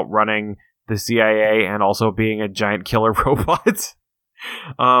like outrunning the CIA and also being a giant killer robot.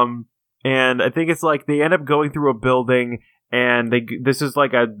 And I think it's like they end up going through a building and this is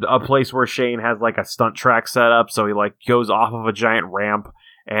like a place where Shane has like a stunt track set up, so he like goes off of a giant ramp.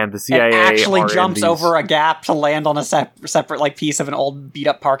 And the CIA and actually jumps over a gap to land on a separate like piece of an old beat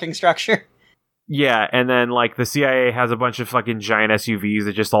up parking structure. Yeah, and then like the CIA has a bunch of fucking giant SUVs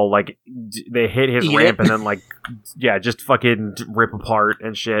that just all like they hit his ramp and then like just fucking rip apart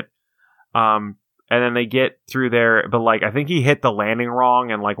and shit. And then they get through there, but like I think he hit the landing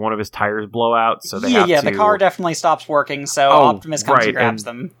wrong and like one of his tires blow out. So they have to... the car definitely stops working. So Optimus comes and grabs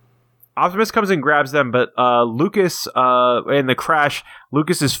them. Optimus comes and grabs them, but Lucas, in the crash,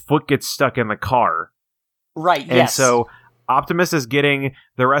 Lucas's foot gets stuck in the car. Right, and so Optimus is getting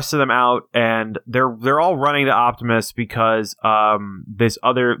the rest of them out, and they're all running to Optimus because the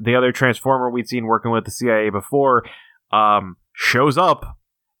other Transformer we'd seen working with the CIA before shows up.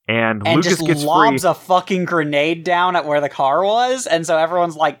 And Lucas just gets lobs free. A fucking grenade down at where the car was, and so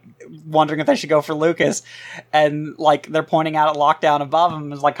everyone's like wondering if they should go for Lucas, and like they're pointing out at Lockdown above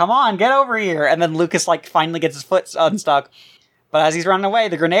him, is like, "Come on, get over here!" And then Lucas like finally gets his foot unstuck, but as he's running away,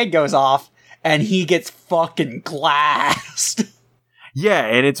 the grenade goes off, and he gets fucking glassed. Yeah,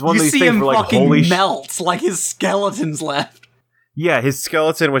 and it's one of these things where like holy melts, like his skeleton's left. Yeah, his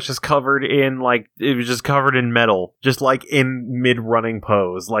skeleton was just covered in, like, it was just covered in metal, just, like, in mid-running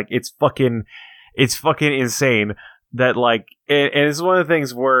pose. Like, it's fucking insane that, like, and it's one of the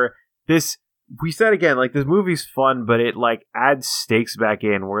things where we said again, like, this movie's fun, but it, like, adds stakes back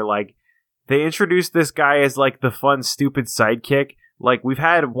in, where, like, they introduced this guy as, like, the fun, stupid sidekick. Like, we've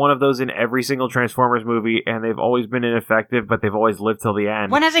had one of those in every single Transformers movie, and they've always been ineffective, but they've always lived till the end.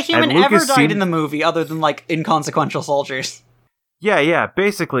 When has a human ever died in the movie, other than, like, inconsequential soldiers? Yeah,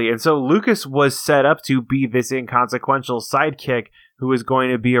 basically. And so Lucas was set up to be this inconsequential sidekick who is going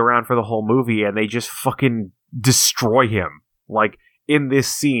to be around for the whole movie, and they just fucking destroy him, like, in this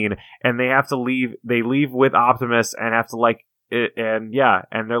scene, and they have to leave. They leave with Optimus and have to, like, and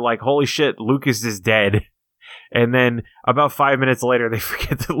they're like, holy shit, Lucas is dead. And then about 5 minutes later, they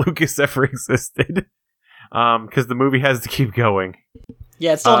forget that Lucas ever existed, because the movie has to keep going.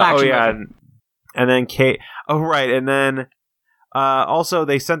 Yeah, it's still an action movie. And then Kate... Oh, right, and then... also,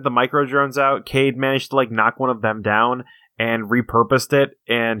 they sent the micro drones out. Cade managed to like knock one of them down and repurposed it,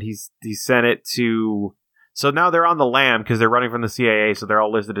 and he sent it to. So now they're on the lam because they're running from the CIA, so they're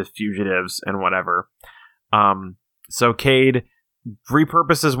all listed as fugitives and whatever. So Cade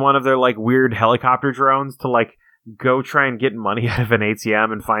repurposes one of their like weird helicopter drones to like go try and get money out of an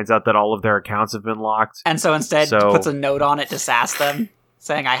ATM, and finds out that all of their accounts have been locked. And so instead, puts a note on it to sass them,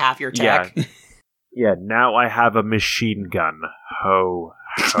 saying, "I have your tech." Yeah. Yeah, now I have a machine gun. Ho,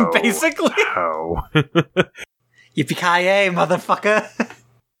 basically. Ho. Yippee-ki-yay, motherfucker.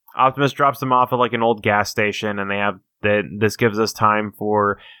 Optimus drops them off at like an old gas station, and this gives us time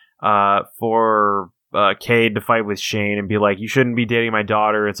for Cade to fight with Shane and be like, "You shouldn't be dating my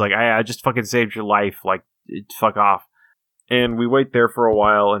daughter." It's like, I just fucking saved your life. Like, fuck off. And we wait there for a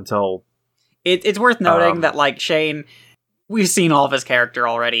while until it's worth noting that like Shane. We've seen all of his character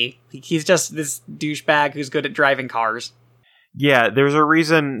already. He's just this douchebag who's good at driving cars. Yeah, there's a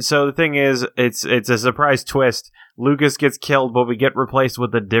reason. So the thing is, it's a surprise twist. Lucas gets killed, but we get replaced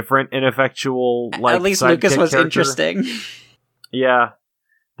with a different ineffectual, like, at least Lucas was character. Interesting. Yeah.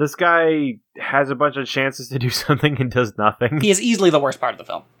 This guy has a bunch of chances to do something and does nothing. He is easily the worst part of the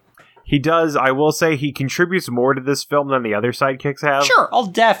film. He does. I will say he contributes more to this film than the other sidekicks have. Sure, I'll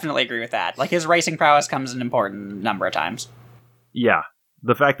definitely agree with that. Like, his racing prowess comes an important number of times. Yeah.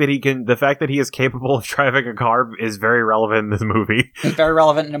 The fact that he is capable of driving a car is very relevant in this movie. It's very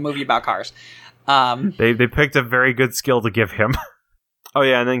relevant in a movie about cars. They picked a very good skill to give him. Oh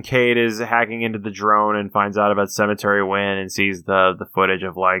yeah, and then Cade is hacking into the drone and finds out about Cemetery Wind and sees the footage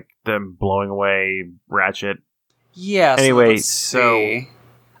of like them blowing away Ratchet. Yeah. Anyway, so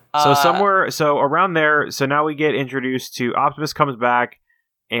around there, so now we get introduced to Optimus comes back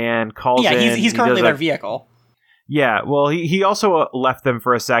and calls in. Yeah, he's currently their vehicle. Yeah, well, he also left them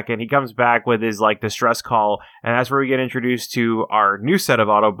for a second. He comes back with his, like, distress call, and that's where we get introduced to our new set of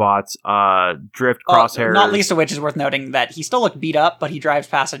Autobots, Drift, Crosshair. Not least of which is worth noting that he still looked beat up, but he drives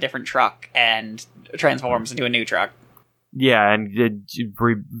past a different truck and transforms into a new truck. Yeah, and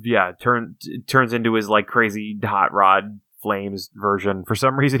turns into his like crazy hot rod flames version. For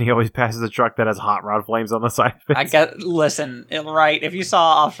some reason, he always passes a truck that has hot rod flames on the side of it. Listen, right? If you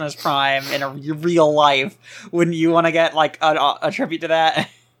saw Optimus Prime in a real life, wouldn't you want to get like a tribute to that?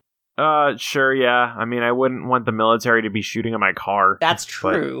 Sure, yeah. I mean, I wouldn't want the military to be shooting at my car. That's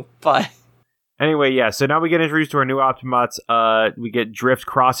true, but anyway, yeah. So now we get introduced to our new Optibots. We get Drift,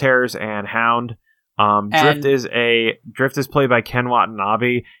 Crosshairs, and Hound. Drift is played by Ken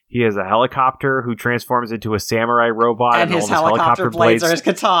Watanabe. He is a helicopter who transforms into a samurai robot, and his helicopter blades are his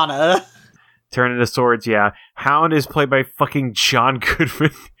katana. Turn into swords, yeah. Hound is played by fucking John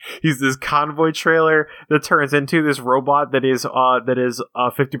Goodman. He's this convoy trailer that turns into this robot that is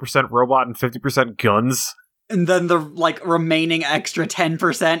 50% robot and 50% guns. And then the like remaining extra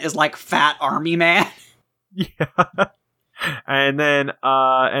 10% is like fat army man. Yeah. And then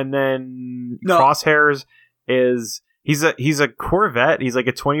Crosshairs is he's a Corvette. He's like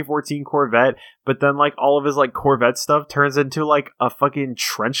a 2014 Corvette, but then like all of his like Corvette stuff turns into like a fucking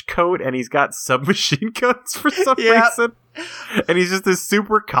trench coat, and he's got submachine guns for some reason. And he's just this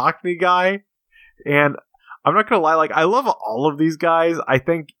super cockney guy. And I'm not gonna lie, like I love all of these guys. I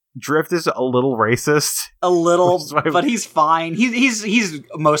think Drift is a little racist. A little, but he's fine. He's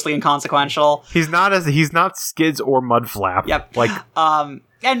mostly inconsequential. He's not Skids or Mudflap. Yep. Like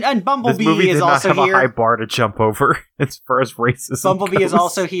and Bumblebee this movie is did also not have here. a high bar to jump over as far as racism Bumblebee goes. is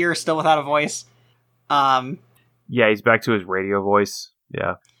also here, still without a voice. Yeah, he's back to his radio voice.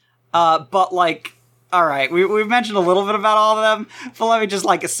 Yeah. But like, all right, we've mentioned a little bit about all of them, but let me just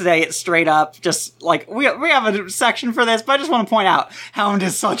like say it straight up. Just like we have a section for this, but I just want to point out, Hound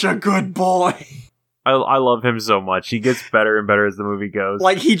is such a good boy. I love him so much. He gets better and better as the movie goes.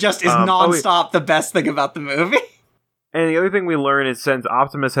 Like he just is nonstop the best thing about the movie. And the other thing we learn is since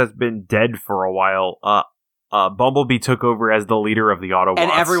Optimus has been dead for a while, Bumblebee took over as the leader of the Autobots, and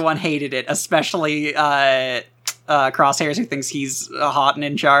everyone hated it, especially Crosshairs, who thinks he's hot and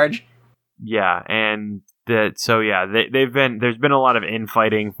in charge. Yeah, and there's been a lot of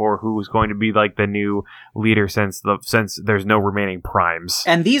infighting for who's going to be like the new leader since there's no remaining primes.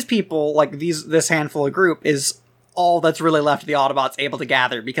 And these people, like this handful of group, is all that's really left of the Autobots able to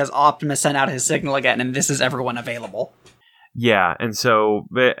gather because Optimus sent out his signal again, and this is everyone available. Yeah, and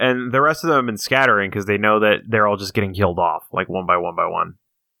the rest of them have been scattering because they know that they're all just getting killed off, like one by one by one.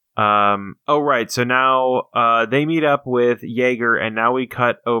 So now they meet up with Jaeger, and now we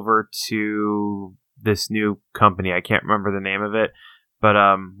cut over to this new company. I can't remember the name of it, but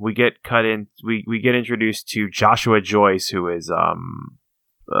we get introduced to Joshua Joyce, who is I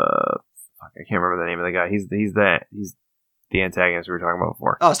can't remember the name of the guy. He's the antagonist we were talking about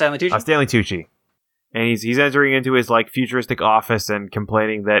before. Oh, Stanley Tucci. Stanley Tucci. And he's entering into his like futuristic office and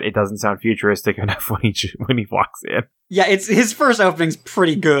complaining that it doesn't sound futuristic enough when he walks in. Yeah, it's his first opening's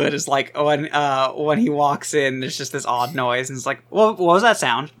pretty good. It's like when he walks in, there's just this odd noise, and it's like, well, what was that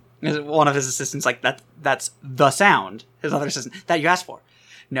sound? And one of his assistants like that's the sound. His other assistant, that you asked for.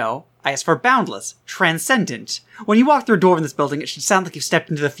 No, I asked for boundless, transcendent. When you walk through a door in this building, it should sound like you've stepped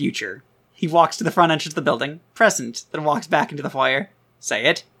into the future. He walks to the front entrance of the building, present, then walks back into the foyer. Say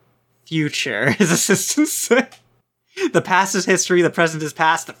it. Future, his assistant said. The past is history, the present is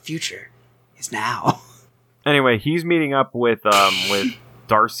past, the future is now. Anyway, he's meeting up with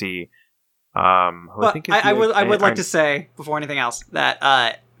Darcy. I would like to say, before anything else,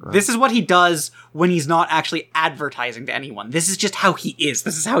 that this is what he does when he's not actually advertising to anyone. This is just how he is.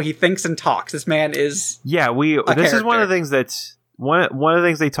 This is how he thinks and talks. This man is this is one of the things that's one of the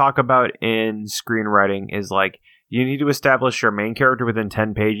things they talk about in screenwriting is like you need to establish your main character within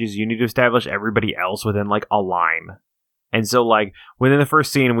 10 pages. You need to establish everybody else within like a line. And so, like, within the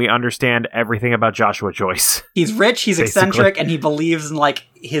first scene, we understand everything about Joshua Joyce. He's rich, he's eccentric, and he believes in, like,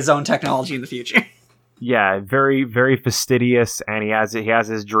 his own technology in the future. Yeah, very, very fastidious, and he has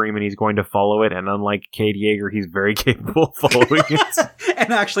his dream, and he's going to follow it, and unlike Cade Yeager, he's very capable of following it.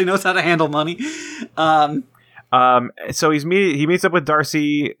 And actually knows how to handle money. So he meets up with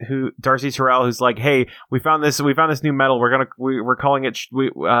Darcy Terrell, who's like, "Hey, we found this new metal. We're calling it."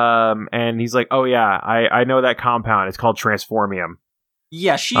 And he's like, "Oh yeah, I know that compound. It's called transformium."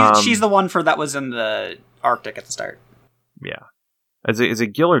 Yeah, she's the one that was in the Arctic at the start. Yeah, is it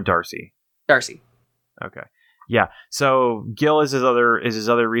Gil or Darcy? Darcy. Okay. Yeah. So Gil is his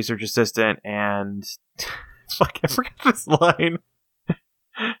other research assistant, and fuck, I forgot this line.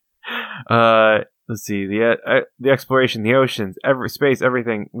 Let's see, the exploration, the oceans, space,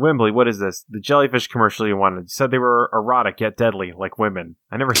 everything. Wembley, what is this? The jellyfish commercial you wanted. You said they were erotic yet deadly, like women.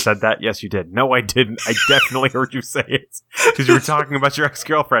 I never said that. Yes, you did. No, I didn't. I definitely heard you say it. Because you were talking about your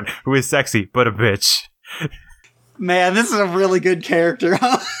ex-girlfriend, who is sexy, but a bitch. Man, this is a really good character,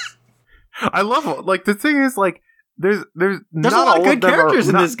 huh? I love, like, the thing is, like, there's a lot of good characters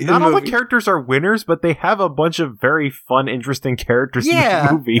in this movie. Not all the characters are winners, but they have a bunch of very fun, interesting characters in the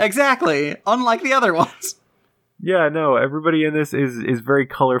movie. Yeah, exactly. Unlike the other ones. Yeah, no, everybody in this is very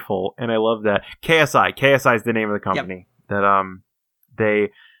colorful, and I love that. KSI is the name of the company. Yep.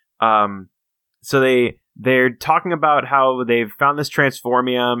 They're talking about how they've found this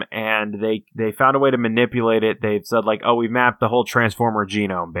transformium, and they found a way to manipulate it. They've said, like, oh, we mapped the whole transformer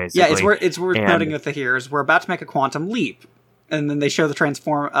genome, basically. Yeah, it's worth noting with the heroes. We're about to make a quantum leap. And then they show the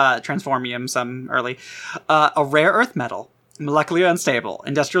transformium some early. A rare earth metal, molecularly unstable,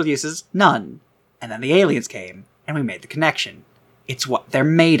 industrial uses, none. And then the aliens came, and we made the connection. It's what they're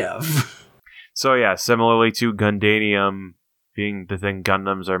made of. So yeah, similarly to Gundanium being the thing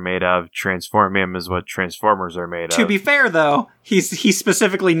Gundams are made of, Transformium is what Transformers are made of. To be fair, though, he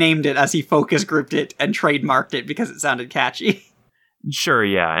specifically named it as he focus grouped it and trademarked it because it sounded catchy. Sure,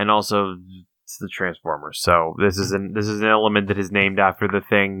 yeah, and also it's the Transformers. So this is an element that is named after the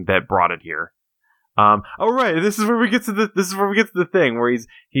thing that brought it here. Oh right, this is where we get to the thing where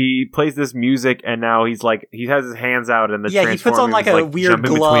he plays this music, and now he's like, he has his hands out, and the he puts on like a weird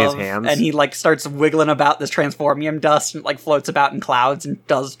glove, and he like starts wiggling about this transformium dust, and like floats about in clouds and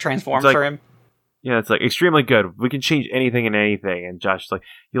does transform for him. Yeah, it's like extremely good. We can change anything and anything. And Josh is like,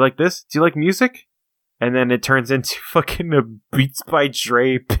 you like this? Do you like music? And then it turns into fucking a Beats by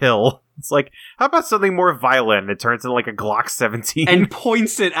Dre pill. It's like, how about something more violent? It turns into like a Glock 17 and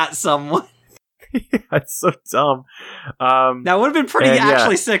points it at someone. Yeah, it's so dumb. Now, it would have been pretty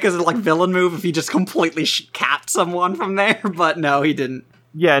actually sick as a like villain move if he just completely capped someone from there, but no, he didn't.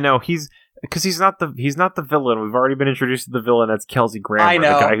 Yeah, no, he's not the villain. We've already been introduced to the villain. That's Kelsey Grammer, the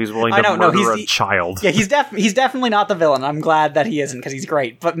guy who's willing to murder a child. Yeah, he's definitely not the villain. I'm glad that he isn't because he's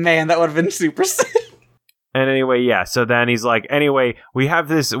great. But man, that would have been super sick. And anyway, yeah. So then he's like, anyway, we have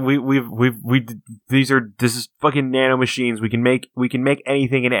this. This is fucking nano machines. We can make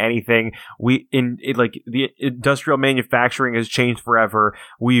anything into anything. The industrial manufacturing has changed forever.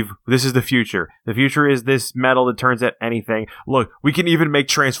 This is the future. The future is this metal that turns at anything. Look, we can even make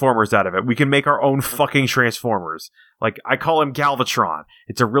transformers out of it. We can make our own fucking transformers. Like, I call him Galvatron.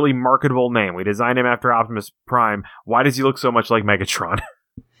 It's a really marketable name. We designed him after Optimus Prime. Why does he look so much like Megatron?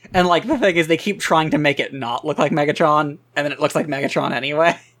 And, like, the thing is, they keep trying to make it not look like Megatron, and then it looks like Megatron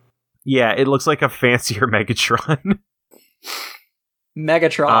anyway. Yeah, it looks like a fancier Megatron.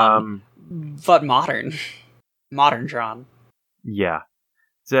 Megatron. But modern. Modern-tron. Yeah.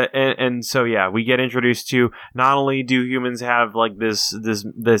 So, and so, yeah, we get introduced to, not only do humans have, like, this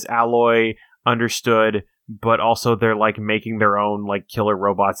alloy understood, but also they're, like, making their own, like, killer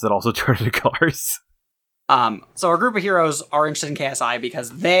robots that also turn into cars. So our group of heroes are interested in KSI because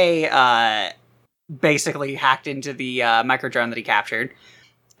they basically hacked into the microdrone that he captured,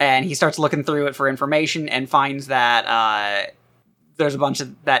 and he starts looking through it for information and finds that there's a bunch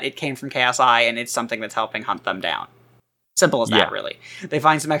of that it came from KSI and it's something that's helping hunt them down. Simple as that, really. They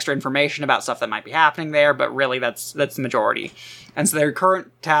find some extra information about stuff that might be happening there, but really that's the majority. And so their current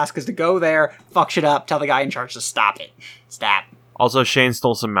task is to go there, fuck shit up, tell the guy in charge to stop it. Stab. Also, Shane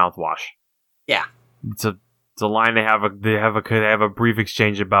stole some mouthwash. Yeah. It's a line they have a brief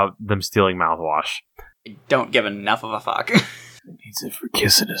exchange about them stealing mouthwash. Don't give enough of a fuck. He needs it for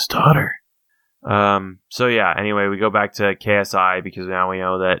kissing his daughter. So yeah, anyway, we go back to KSI because now we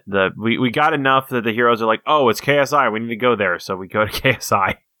know that we got enough that the heroes are like, oh, it's KSI, we need to go there, so we go to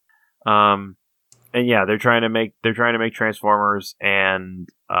KSI. And yeah, they're trying to make Transformers, and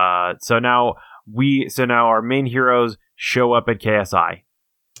so now our main heroes show up at KSI.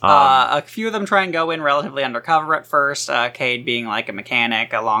 A few of them try and go in relatively undercover at first, Cade being like a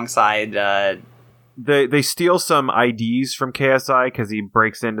mechanic alongside... They steal some IDs from KSI because he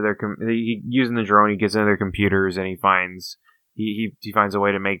breaks into their... using the drone, he gets into their computers and he finds a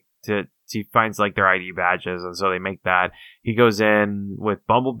way to make... he finds like their ID badges, and so they make that. He goes in with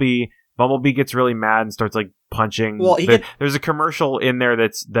Bumblebee. Bumblebee gets really mad and starts like punching. Well, there's a commercial in there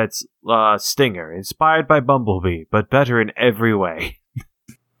that's Stinger, inspired by Bumblebee, but better in every way.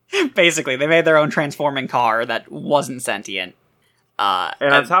 Basically, they made their own transforming car that wasn't sentient.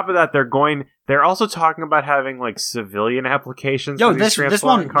 And on top of that, they're also talking about having like civilian applications. Yo, this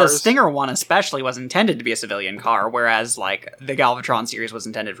one, cars. The Stinger one especially, was intended to be a civilian car, whereas like the Galvatron series was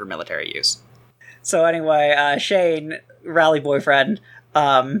intended for military use. So anyway, Shane, rally boyfriend,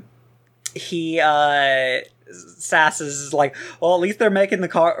 Sass is like, well, at least they're making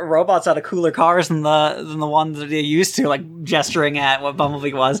the robots out of cooler cars than the ones that they used to, like gesturing at what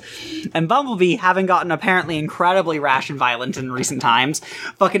Bumblebee was. And Bumblebee, having gotten apparently incredibly rash and violent in recent times,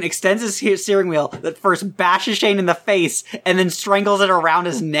 fucking extends his steering wheel that first bashes Shane in the face and then strangles it around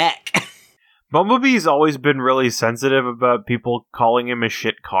his neck. Bumblebee's always been really sensitive about people calling him a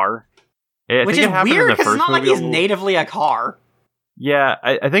shit car. Which is weird, because it's not like he's natively a car. Yeah,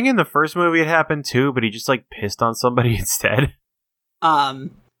 I think in the first movie it happened too, but he just, like, pissed on somebody instead.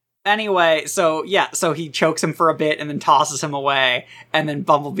 Anyway, so he chokes him for a bit and then tosses him away, and then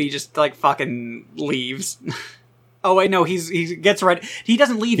Bumblebee just, like, fucking leaves. Oh, wait, no, he gets ready. He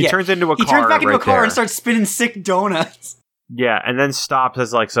doesn't leave yet. He turns into a car. He turns back into a car there. And starts spinning sick donuts. Yeah, and then stops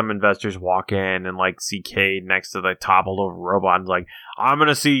as, like, some investors walk in and, like, see Cade next to the toppled over robot and is like, I'm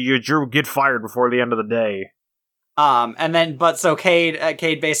gonna see you get fired before the end of the day. And then, but so Cade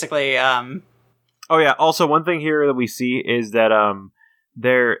basically, Oh yeah, also one thing here that we see is that,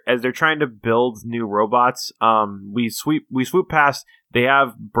 as they're trying to build new robots, we swoop past, they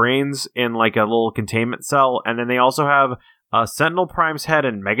have Brains in, like, a little containment cell, and then they also have, Sentinel Prime's head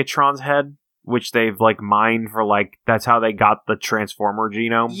and Megatron's head, which they've, like, mined for, like, that's how they got the Transformer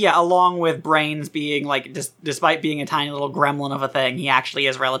genome. Yeah, along with Brains being, like, despite being a tiny little gremlin of a thing, he actually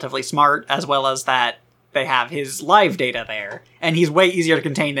is relatively smart, as well as that they have his live data there. And he's way easier to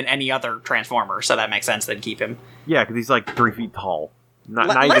contain than any other Transformer, so that makes sense they'd keep him. Yeah, because he's, like, 3 feet tall. Not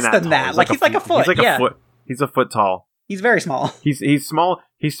less even than that. Like, he's like a foot. He's like a foot. He's a foot tall. He's very small. He's small.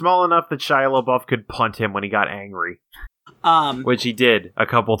 He's small enough that Shia LaBeouf could punt him when he got angry. Which he did a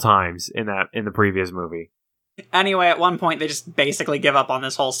couple times in the previous movie. Anyway, at one point they just basically give up on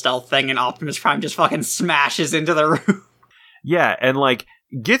this whole stealth thing, and Optimus Prime just fucking smashes into the roof. Yeah, and, like,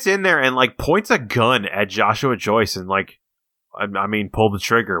 gets in there and, like, points a gun at Joshua Joyce and, like, I mean, pull the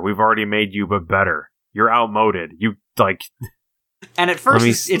trigger. We've already made you, but better. You're outmoded. You, like... And at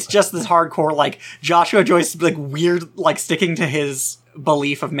first, it's just this hardcore, like, Joshua Joyce, like, weird, like, sticking to his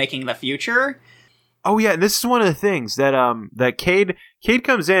belief of making the future. Oh, yeah, and this is one of the things that, that Cade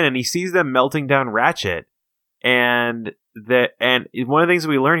comes in and he sees them melting down Ratchet, and one of the things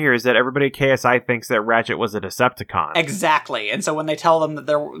we learn here is that everybody at KSI thinks that Ratchet was a Decepticon. Exactly, and so when they tell them that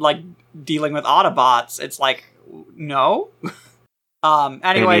they're, like, dealing with Autobots, it's like, no?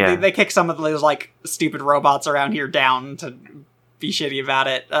 Anyway, they kick some of those, like, stupid robots around here down to be shitty about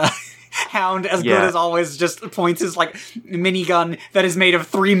it. Hound, as good as always, just points his, like, minigun that is made of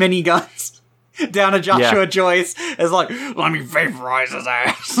 3 miniguns down to Joshua Joyce. Is like, let me vaporize his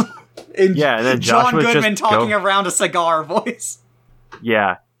ass. And then John Goodman talking around a cigar voice.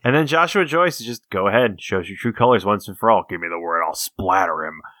 Yeah, and then Joshua Joyce is just, go ahead, shows your true colors once and for all. Give me the word, I'll splatter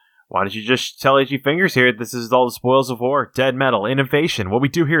him. Why don't you just tell Itchy Fingers here, this is all the spoils of war, dead metal, innovation. What we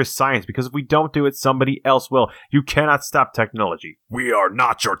do here is science, because if we don't do it, somebody else will. You cannot stop technology. We are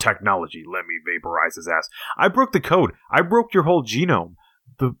not your technology. Let me vaporize his ass. I broke the code. I broke your whole genome.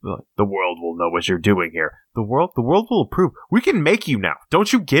 The world will know what you're doing here. The world will approve. We can make you now.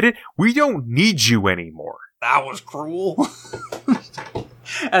 Don't you get it? We don't need you anymore. That was cruel.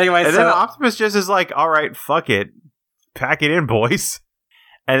 Anyway, and then Optimus just is like, all right, fuck it. Pack it in, boys.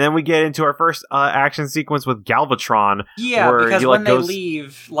 And then we get into our first action sequence with Galvatron. Yeah, because when they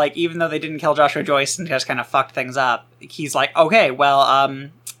leave, like, even though they didn't kill Joshua Joyce and just kind of fucked things up, he's like, okay, well,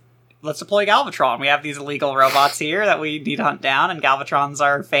 let's deploy Galvatron. We have these illegal robots here that we need to hunt down, and Galvatron's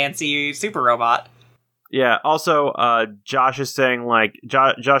our fancy super robot. Yeah, also, Josh is saying, like,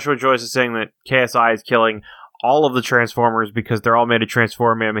 Joshua Joyce is saying that KSI is killing all of the Transformers because they're all made to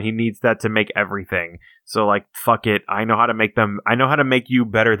transform him, and he needs that to make everything. So, like, fuck it. I know how to make them. I know how to make you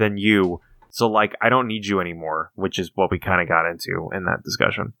better than you. So, like, I don't need you anymore, which is what we kind of got into in that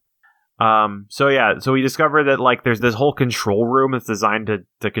discussion. So we discover that, like, there's this whole control room that's designed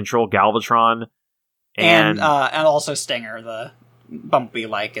to control Galvatron. And also Stinger, the Bumblebee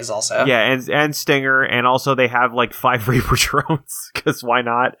is also. Yeah, and Stinger, and also they have, like, 5 Reaper drones, because why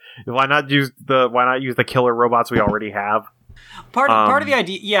not? Why not use the killer robots we already have? Part of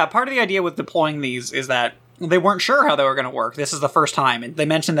the idea with deploying these is that they weren't sure how they were going to work. This is the first time. And they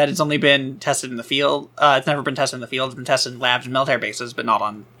mentioned that it's only been tested in the field. It's never been tested in the field. It's been tested in labs and military bases, but not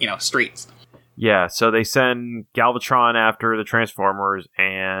on, streets. Yeah, so they send Galvatron after the Transformers,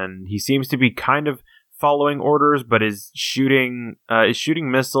 and he seems to be kind of following orders, but is shooting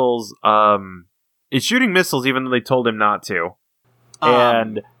missiles. Is shooting missiles even though they told him not to.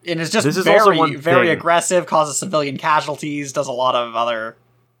 And it's just very aggressive, causes civilian casualties, does a lot of other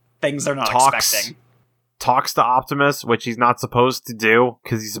things they're not expecting. Talks to Optimus, which he's not supposed to do,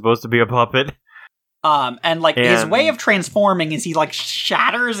 because he's supposed to be a puppet. And like his way of transforming is he like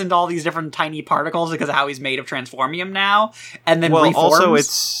shatters into all these different tiny particles because of how he's made of transformium now, and then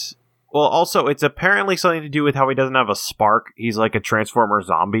reforms. Also it's apparently something to do with how he doesn't have a spark. He's like a transformer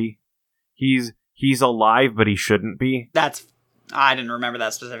zombie. He's alive, but he shouldn't be. I didn't remember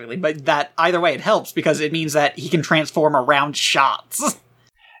that specifically, but that either way it helps because it means that he can transform around shots.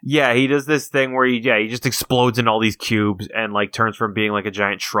 Yeah, he does this thing where he just explodes in all these cubes and like turns from being like a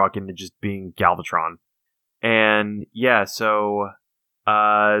giant truck into just being Galvatron. And yeah, so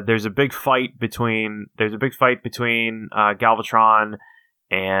there's a big fight between Galvatron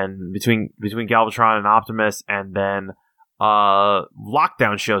and between Galvatron and Optimus, and then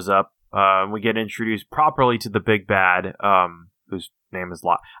Lockdown shows up. We get introduced properly to the big bad, whose name is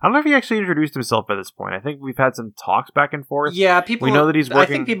Lock. I don't know if he actually introduced himself at this point. I think we've had some talks back and forth. Yeah, we know that he's working. I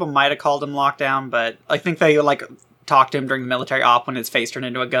think people might have called him Lockdown, but I think they like talked to him during the military op when his face turned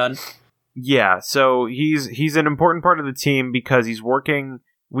into a gun. Yeah, so he's an important part of the team because he's working.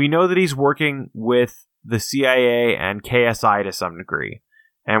 We know that he's working with the CIA and KSI to some degree,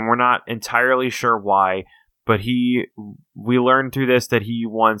 and we're not entirely sure why. But we learned through this that he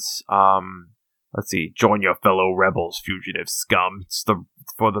wants, join your fellow rebels, fugitive scum. It's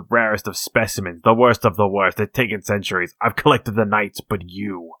for the rarest of specimens, the worst of the worst. It's taken centuries. I've collected the knights, but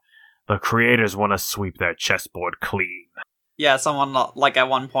you, the creators, want to sweep their chessboard clean. Yeah, someone, like at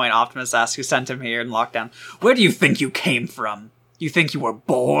one point, Optimus asked who sent him here in Lockdown. Where do you think you came from? You think you were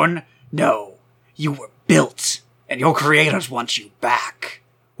born? No, you were built, and your creators want you back.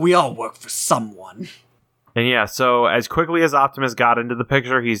 We all work for someone. And yeah, so as quickly as Optimus got into the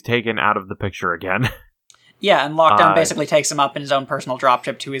picture, he's taken out of the picture again. Yeah, and Lockdown basically takes him up in his own personal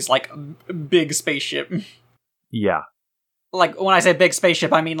dropship to his, like, big spaceship. Yeah. Like, when I say big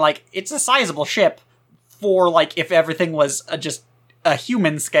spaceship, I mean, like, it's a sizable ship for, like, if everything was just a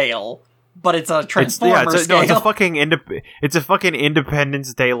human scale, but it's a transformer scale. No, it's a fucking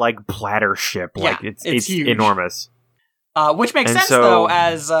Independence Day, like, platter ship. Yeah, like, it's enormous. Which makes sense, though,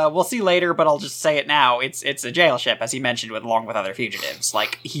 as we'll see later, but I'll just say it now. It's a jail ship, as he mentioned, along with other fugitives.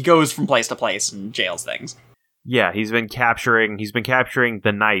 Like, he goes from place to place and jails things. Yeah, he's been capturing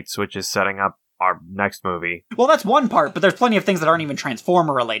the Knights, which is setting up our next movie. Well, that's one part, but there's plenty of things that aren't even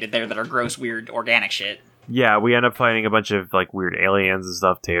Transformer-related there that are gross, weird, organic shit. Yeah, we end up fighting a bunch of, like, weird aliens and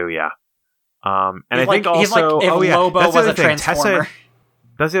stuff, too, yeah. And I think also... He's like if Lobo was a Transformer.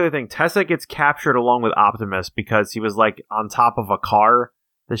 That's the other thing. Tessa gets captured along with Optimus because he was, like, on top of a car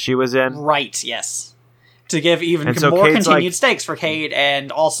that she was in. Right, yes. To give even more continued stakes for Cade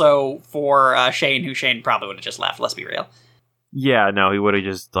and also for Shane, who Shane probably would have just left, let's be real. Yeah, no, he would have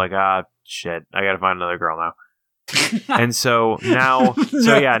just, like, shit, I gotta find another girl now. And so now,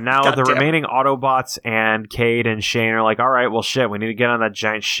 the remaining Autobots and Cade and Shane are like, alright, well, shit, we need to get on that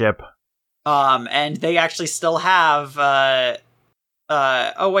giant ship. And they actually still have,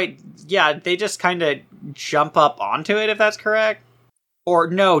 they just kind of jump up onto it, if that's correct. Or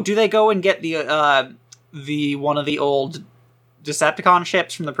no, do they go and get the one of the old Decepticon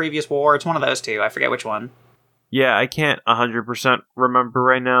ships from the previous war? It's one of those two. I forget which one. Yeah, I can't 100% remember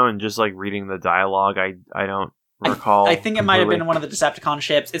right now, and just like reading the dialogue, I don't recall. I think it might have been one of the Decepticon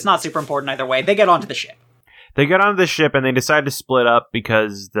ships. It's not super important either way. They get onto the ship. They get onto the ship and they decide to split up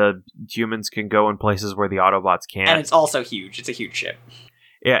because the humans can go in places where the Autobots can't. And it's also huge. It's a huge ship.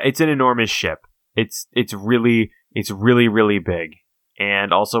 Yeah, it's an enormous ship. It's really really big.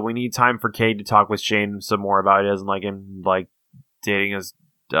 And also we need time for Cade to talk with Shane some more about it. He doesn't like him like dating his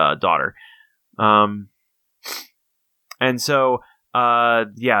daughter. And so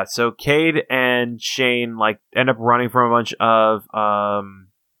so Cade and Shane like end up running from a bunch of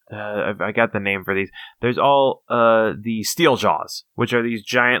I got the name for these. There's all the Steel Jaws, which are these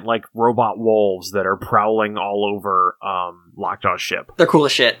giant like robot wolves that are prowling all over Lockjaw's ship. They're cool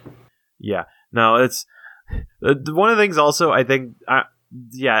as shit. Yeah. No, it's one of the things also I think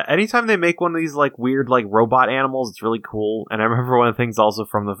anytime they make one of these like weird like robot animals, it's really cool. And I remember one of the things also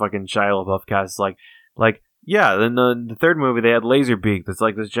from the fucking Shia LaBeouf cast then the third movie they had Laserbeak that's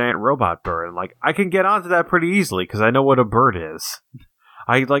like this giant robot bird. And like I can get onto that pretty easily because I know what a bird is.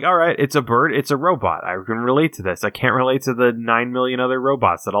 Alright, it's a bird, it's a robot. I can relate to this. I can't relate to the 9 million other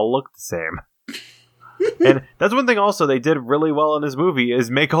robots that all look the same. And that's one thing also they did really well in this movie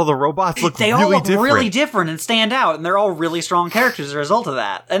is make all the robots look they all look really different and stand out, and they're all really strong characters as a result of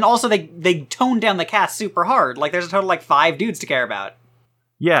that. And also they toned down the cast super hard. Like there's a total like 5 dudes to care about.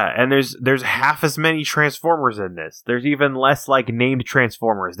 Yeah, and there's half as many Transformers in this. There's even less like named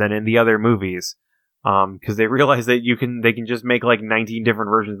Transformers than in the other movies. Because they realize that they can just make like 19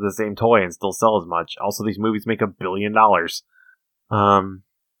 different versions of the same toy and still sell as much. Also, these movies make $1 billion.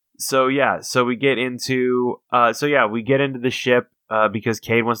 So we get into the ship because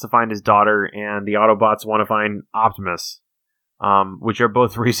Cade wants to find his daughter, and the Autobots want to find Optimus, which are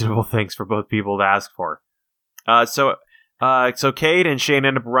both reasonable things for both people to ask for. So Cade and Shane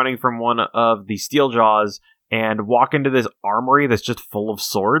end up running from one of the Steeljaws and walk into this armory that's just full of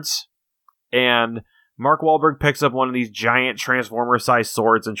swords. And Mark Wahlberg picks up one of these giant Transformer-sized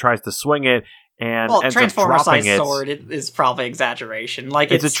swords and tries to swing it, and ends up dropping it. Sword is probably exaggeration.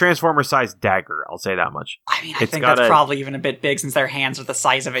 Like it's a Transformer-sized dagger. I'll say that much. I mean, I think that's probably even a bit big since their hands are the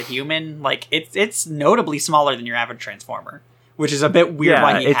size of a human. Like it's notably smaller than your average Transformer, which is a bit weird. Yeah,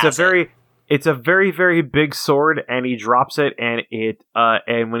 why he has it. It's a very, very big sword, and he drops it, and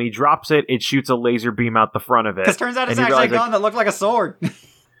and when he drops it, it shoots a laser beam out the front of it. Because turns out it's actually a gun that looked like a sword.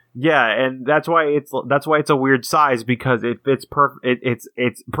 Yeah, and that's why it's a weird size, because it fits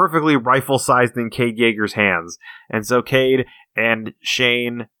it's perfectly rifle sized in Cade Yeager's hands. And so Cade and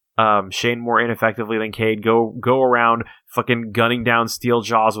Shane more ineffectively than Cade go around fucking gunning down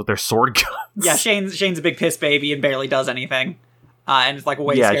Steeljaws with their sword guns. Yeah, Shane's a big piss baby and barely does anything. And it's like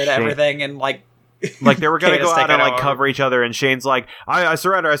way scared of everything, and like they were gonna go out and like cover each other, and Shane's like, I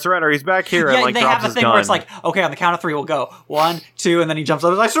surrender, he's back here, yeah, and like they drops have a his thing gun. where it's like, okay, on the count of 3 we'll go 1, 2, and then he jumps up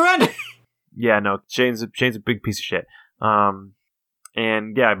and is like, surrender. Yeah, no, Shane's a big piece of shit.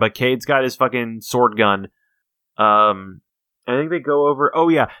 And yeah, but Cade's got his fucking sword gun. I think they go over. Oh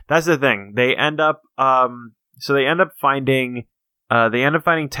yeah, that's the thing. They end up finding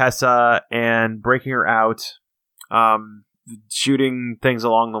Tessa and breaking her out. Shooting things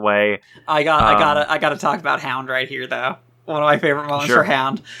along the way. I gotta talk about Hound right here, though. One of my favorite moments for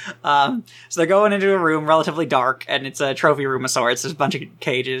Hound. So they're going into a room relatively dark, and it's a trophy room of sorts. There's a bunch of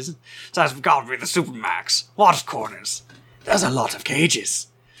cages. So I've got to be the Supermax. Watch corners. There's a lot of cages.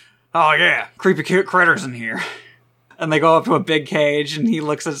 Oh yeah, creepy cute critters in here. And they go up to a big cage, and he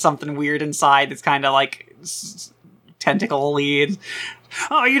looks at something weird inside that's kind of like tentacle lead.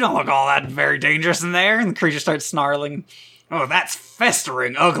 Oh, you don't look all that very dangerous in there. And the creature starts snarling. Oh, that's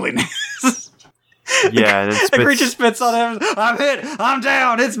festering ugliness. Yeah, the creature spits on him. I'm hit. I'm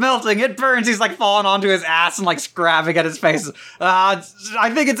down. It's melting. It burns. He's like falling onto his ass and like scrabbing at his face. I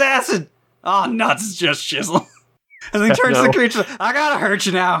think it's acid. Oh, nuts. It's just chisel. And then he turns to the creature. I gotta hurt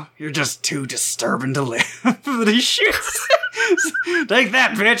you now. You're just too disturbing to live. And he shoots. Take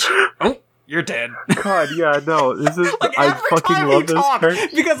that, bitch. Oh. You're dead. God, yeah, no. This is like I fucking love this part.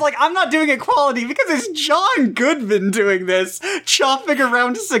 Because like I'm not doing equality because it's John Goodman doing this, chopping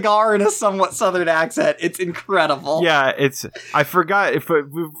around a cigar in a somewhat southern accent. It's incredible. Yeah, I forgot if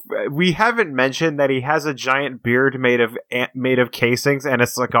we haven't mentioned that he has a giant beard made of casings and a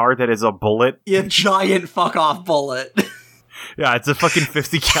cigar that is a bullet. Yeah, giant fuck off bullet. Yeah, it's a fucking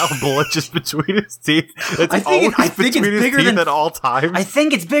 50 cal bullet just between his teeth. I think it's bigger than at all times. I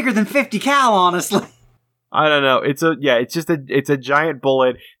think it's bigger than 50 cal, honestly. I don't know. It's a giant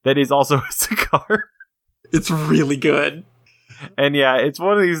bullet that is also a cigar. It's really good. And yeah, it's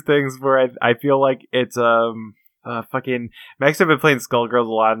one of these things where I feel like it's fucking Max have been playing Skullgirls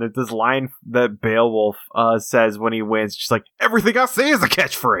a lot, and there's this line that Beowulf says when he wins, just like, everything I say is a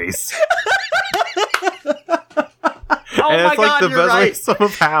catchphrase. Oh and my it's like God, the you're best right. way some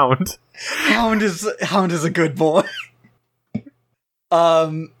of Hound. Hound is a good boy.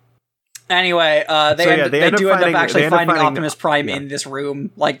 Anyway, they end up actually finding Optimus Prime in this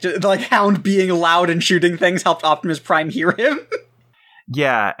room. Like Hound being loud and shooting things helped Optimus Prime hear him.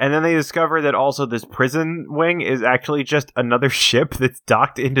 Yeah, and then they discover that also this prison wing is actually just another ship that's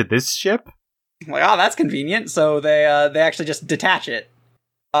docked into this ship. Like, oh, that's convenient. So they actually just detach it.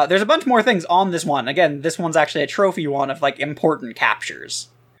 There's a bunch more things on this one. Again, this one's actually a trophy one of, like, important captures.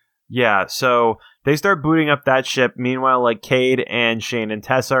 Yeah, so they start booting up that ship. Meanwhile, like, Cade and Shane and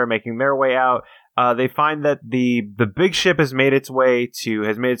Tessa are making their way out. They find that the big ship has made its way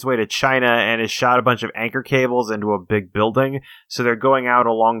to China and has shot a bunch of anchor cables into a big building. So they're going out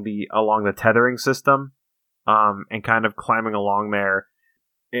along the tethering system, and kind of climbing along there.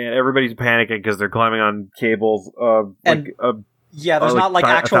 And everybody's panicking because they're climbing on cables. Yeah, there's not like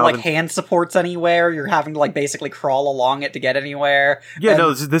actual like hand supports anywhere. You're having to like basically crawl along it to get anywhere. Yeah,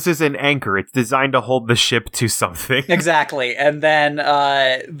 no, this is an anchor. It's designed to hold the ship to something. Exactly, and then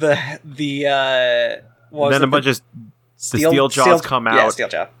the bunch of Steeljaws come out. Yeah,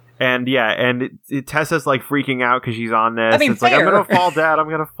 Steeljaw. And Tessa's like freaking out because she's on this. I mean, it's like, I'm gonna fall, Dad. I'm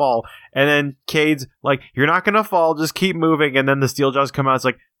gonna fall. And then Cade's like, you're not gonna fall. Just keep moving. And then the Steeljaws come out. It's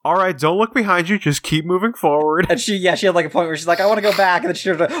like, all right, don't look behind you. Just keep moving forward. And she had like a point where she's like, I want to go back. And then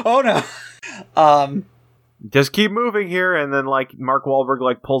she oh no. just keep moving here. And then like Mark Wahlberg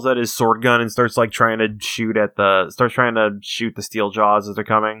like pulls out his sword gun and starts like trying to shoot the steel jaws as they're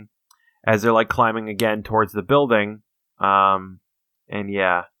coming, as they're like climbing again towards the building. And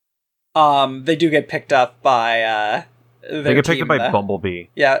yeah. They do get picked up by they get picked up by Bumblebee.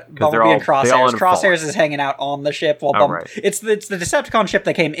 Yeah, Bumblebee and Crosshairs. Crosshairs is hanging out on the ship while right. It's the Decepticon ship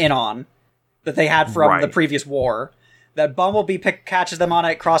they came in on, that they had from the previous war. That Bumblebee catches them on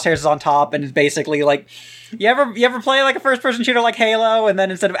it, Crosshairs is on top, and is basically like, you ever play like a first-person shooter like Halo, and then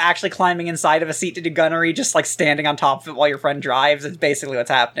instead of actually climbing inside of a seat to do gunnery, just like standing on top of it while your friend drives? It's basically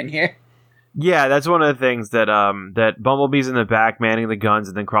what's happening here. Yeah, that's one of the things that that Bumblebee's in the back manning the guns,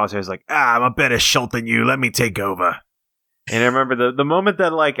 and then Crosshair's like, I'm a better shot than you, let me take over. And I remember the moment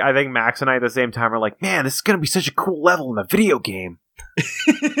that like I think Max and I at the same time are like, man, this is gonna be such a cool level in a video game.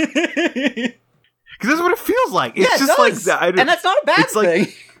 Because that's what it feels like. It's just does. Like, and that's not a bad thing.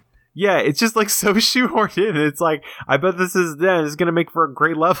 Like, yeah, it's just like so shoehorned in. It's like, I bet this is going to make for a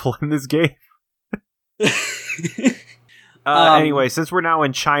great level in this game. Anyway, since we're now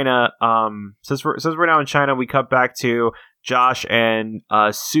in China, we cut back to Josh and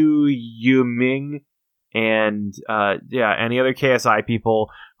Su Yuming and any other KSI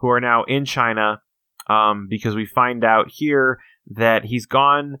people who are now in China, because we find out here that he's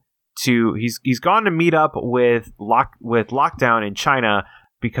gone to meet up with Lockdown in China,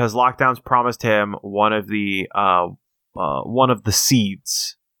 because Lockdown's promised him one of the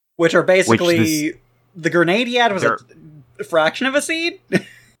seeds, which are basically the grenade he had was a fraction of a seed. And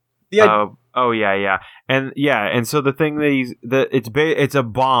so the thing that it's a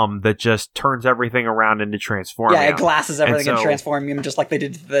bomb that just turns everything around into transformium. Yeah, it glasses everything into transformium, just like they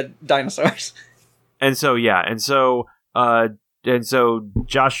did to the dinosaurs. And so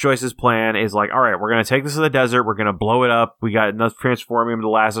Josh Joyce's plan is like, all right, we're going to take this to the desert. We're going to blow it up. We got enough transformium to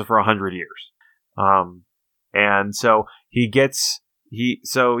last us for 100 years. And so he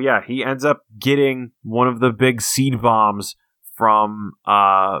ends up getting one of the big seed bombs from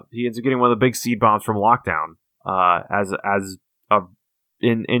Lockdown,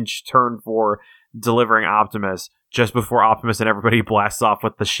 in turn for delivering Optimus, just before Optimus and everybody blasts off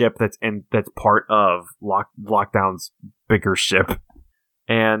with the ship that's part of Lockdown's bigger ship.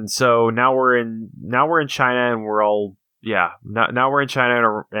 And so now we're in China, and we're all now we're in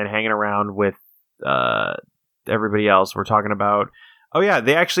China and hanging around with everybody else. We're talking about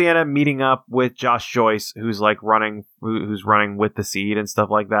they actually end up meeting up with Josh Joyce, who's running with the seed and stuff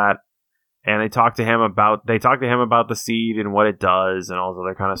like that. And they talk to him about the seed and what it does and all this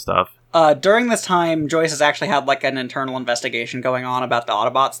other kind of stuff. During this time, Joyce has actually had like an internal investigation going on about the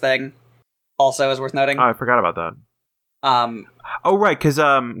Autobots thing. Also, is worth noting. Oh, I forgot about that. Right,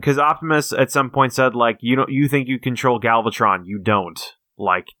 because Optimus at some point said like, you think you control Galvatron, you don't.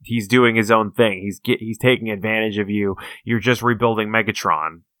 Like, he's doing his own thing. He's taking advantage of you. You're just rebuilding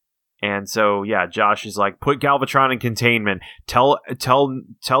Megatron. And so, Josh is like, put Galvatron in containment. Tell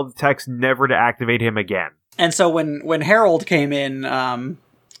the techs never to activate him again. And so when Harold came in,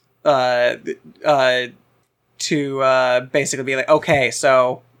 to basically be like, okay,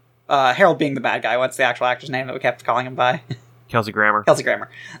 so Harold being the bad guy, what's the actual actor's name that we kept calling him by? Kelsey Grammer.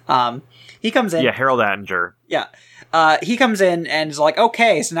 He comes in. Yeah, Harold Attinger. Yeah. He comes in and is like,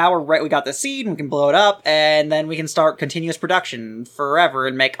 okay, so now we got the seed, and we can blow it up, and then we can start continuous production forever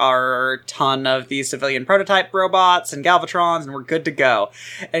and make our ton of these civilian prototype robots and Galvatrons, and we're good to go.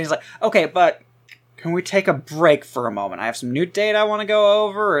 And he's like, okay, but can we take a break for a moment? I have some new data I want to go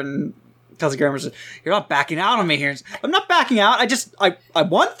over. And Kelsey Grammer says, you're not backing out on me here. I'm not backing out. I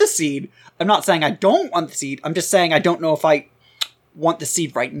want the seed. I'm not saying I don't want the seed. I'm just saying I don't know if I want the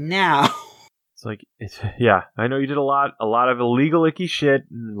seed right now. It's like, I know you did a lot of illegal icky shit,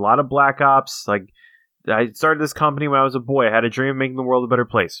 and a lot of black ops. Like, I started this company when I was a boy. I had a dream of making the world a better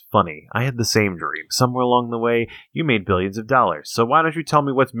place. Funny, I had the same dream. Somewhere along the way, you made billions of dollars. So why don't you tell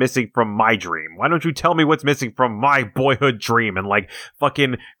me what's missing from my dream? Why don't you tell me what's missing from my boyhood dream? And like,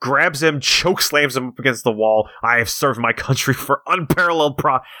 fucking grabs him, choke slams him up against the wall. I have served my country for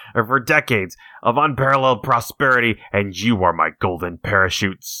for decades of unparalleled prosperity, and you are my golden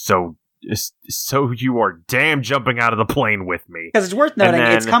parachute. So you are damn jumping out of the plane with me. Because it's worth noting,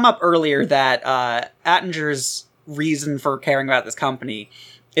 it's come up earlier that Attinger's reason for caring about this company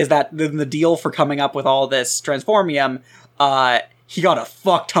is that the deal for coming up with all this transformium, he got a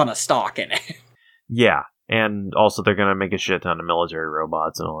fuck ton of stock in it. Yeah, and also they're going to make a shit ton of military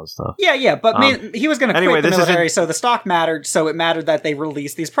robots and all this stuff. Yeah, but he was going to quit the military, so the stock mattered, so it mattered that they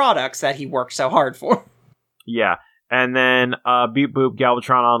released these products that he worked so hard for. Yeah. And then Beep Boop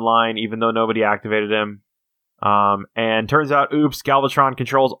Galvatron online, even though nobody activated him. And turns out, oops, Galvatron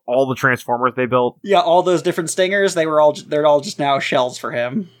controls all the Transformers they built. Yeah, all those different stingers, they're all just now shells for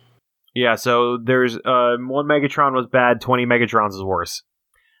him. Yeah, so there's one Megatron was bad, 20 Megatrons is worse.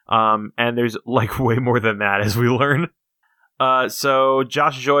 And there's like way more than that as we learn. So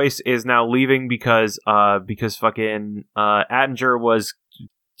Josh Joyce is now leaving because fucking Attinger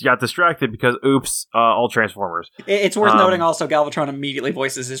got distracted because oops, all Transformers. It's worth noting also Galvatron immediately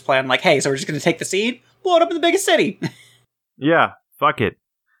voices his plan like, hey, so we're just going to take the seed, blow it up in the biggest city. Yeah, fuck it.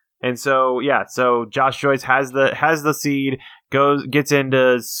 And so Josh Joyce has the seed, gets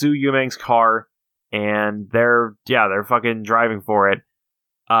into Su Yumeng's car, and they're fucking driving for it.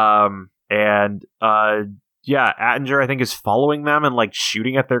 Attinger, I think, is following them and like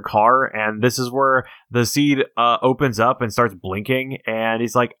shooting at their car, and this is where the seed opens up and starts blinking, and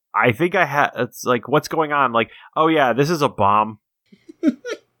he's like, I think it's like, what's going on? Like, oh yeah, this is a bomb.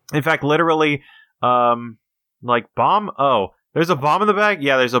 In fact, literally, like, bomb? Oh, there's a bomb in the bag?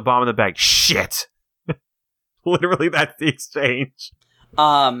 Yeah, there's a bomb in the bag. Shit! Literally, that's the exchange.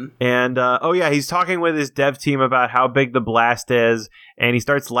 He's talking with his dev team about how big the blast is, and he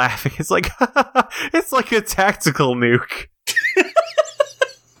starts laughing. It's like, it's like a tactical nuke.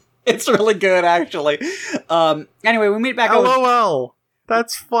 It's really good, actually. Anyway, we meet back up. LOL.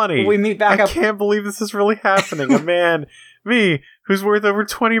 That's funny. We meet back up. I can't believe this is really happening. A man, me, who's worth over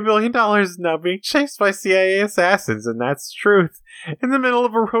 $20 billion is now being chased by CIA assassins, and that's truth, in the middle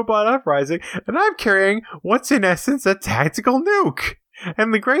of a robot uprising, and I'm carrying what's in essence a tactical nuke.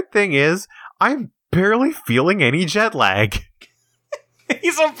 And the great thing is, I'm barely feeling any jet lag.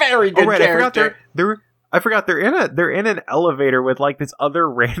 He's a very good character. I forgot they're in an elevator with like this other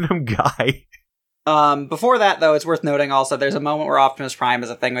random guy. Before that, though, it's worth noting also there's a moment where Optimus Prime is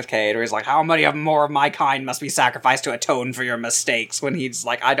a thing with Cade, where he's like, how many more of my kind must be sacrificed to atone for your mistakes? When he's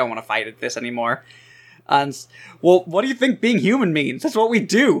like, I don't want to fight this anymore. And, well, what do you think being human means? That's what we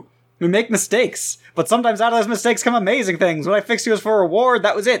do. We make mistakes. But sometimes out of those mistakes come amazing things. When I fixed you as for a reward,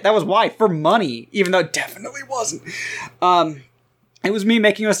 that was it. That was why. For money. Even though it definitely wasn't. It was me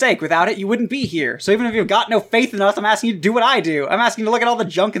making a mistake. Without it, you wouldn't be here. So even if you've got no faith in us, I'm asking you to do what I do. I'm asking you to look at all the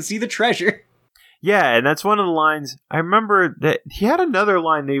junk and see the treasure. Yeah, and that's one of the lines. I remember that he had another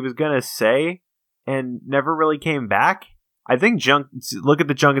line that he was going to say and never really came back. I think look at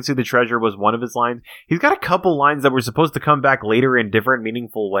the junk and see the treasure was one of his lines. He's got a couple lines that were supposed to come back later in different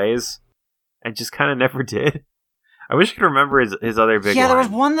meaningful ways and just kind of never did. I wish I could remember his other big line. Yeah, there was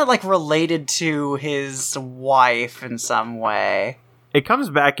one that like related to his wife in some way. It comes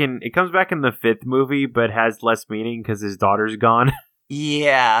back in the fifth movie, but has less meaning because his daughter's gone.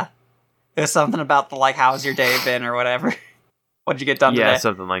 Yeah. It was something about the, like, how's your day been or whatever. What'd you get done today? Yeah,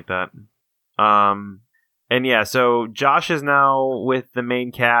 something like that. And yeah, so Josh is now with the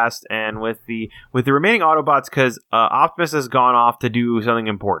main cast and with the remaining Autobots because Optimus has gone off to do something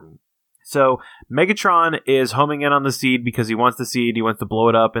important. So Megatron is homing in on the seed because he wants the seed. He wants to blow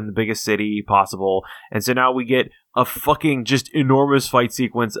it up in the biggest city possible. And so now we get a fucking just enormous fight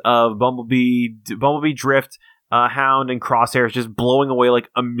sequence of Bumblebee Drift, Hound, and Crosshairs just blowing away like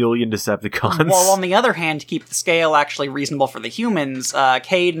a million Decepticons. While on the other hand, to keep the scale actually reasonable for the humans,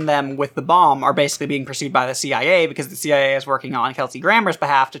 Cade and them with the bomb are basically being pursued by the CIA because the CIA is working on Kelsey Grammer's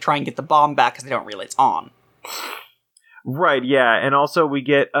behalf to try and get the bomb back because they don't realize it's on. Right, yeah, and also we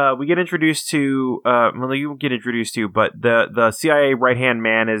get introduced to you won't get introduced to, but the CIA right hand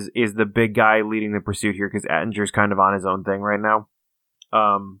man is the big guy leading the pursuit here because Attinger's kind of on his own thing right now,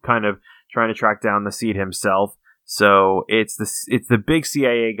 kind of trying to track down the seed himself. So it's the big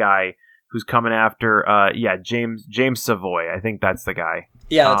CIA guy who's coming after James Savoy. I think that's the guy.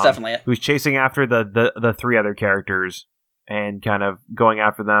 Yeah, that's definitely it. Who's chasing after the three other characters and kind of going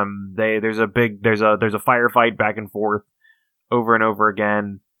after them. There's a firefight back and forth over and over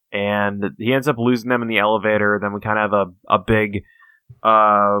again, and he ends up losing them in the elevator. Then we kind of have a big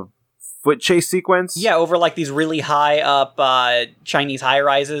foot chase sequence. Yeah, over like these really high up Chinese high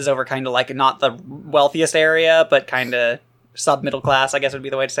rises over kind of like not the wealthiest area, but kind of sub-middle class, I guess would be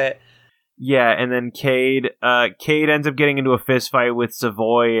the way to say it. Yeah, and then Cade ends up getting into a fist fight with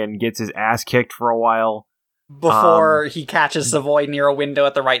Savoy and gets his ass kicked for a while. Before he catches Savoy near a window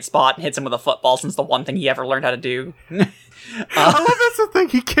at the right spot and hits him with a football, since the one thing he ever learned how to do. I love that's the thing.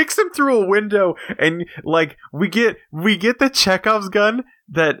 He kicks him through a window, and like we get the Chekhov's gun.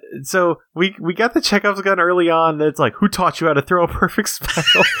 We got the Chekhov's gun early on. That's like, who taught you how to throw a perfect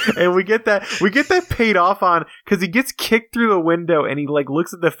smile? And we get that paid off on because he gets kicked through the window, and he like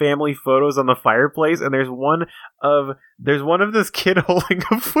looks at the family photos on the fireplace, and there's one of this kid holding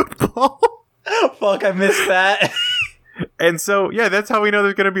a football. Fuck, I missed that. And so, yeah, that's how we know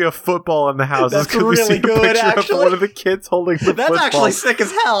there's going to be a football in the house. That's really we see good, a picture actually. Of one of the kids holding the That's football. Actually sick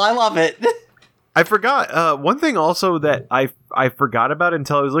as hell. I love it. I forgot, one thing also that I forgot about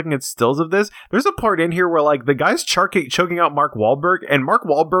until I was looking at stills of this, there's a part in here where, like, the guy's choking out Mark Wahlberg, and Mark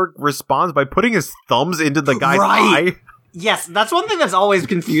Wahlberg responds by putting his thumbs into the guy's eye. Yes, that's one thing that's always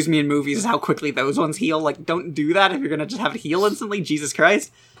confused me in movies, is how quickly those ones heal. Like, don't do that if you're gonna just have it heal instantly. Jesus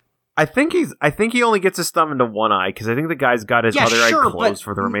Christ. I think he only gets his thumb into one eye, because I think the guy's got his other eye closed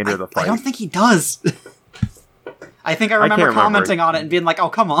for the remainder of the fight. I don't think he does. I think I remember commenting on it and being like, oh,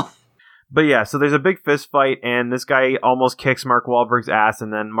 come on. But yeah, so there's a big fist fight, and this guy almost kicks Mark Wahlberg's ass,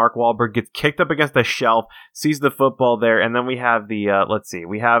 and then Mark Wahlberg gets kicked up against the shelf, sees the football there, and then we have the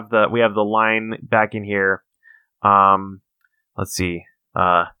we have the line back in here. Let's see.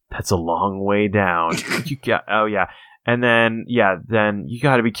 That's a long way down. And then you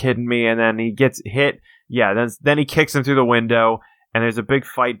got to be kidding me. And then he gets hit. Yeah, then he kicks him through the window, and there's a big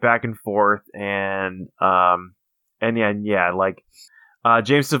fight back and forth, and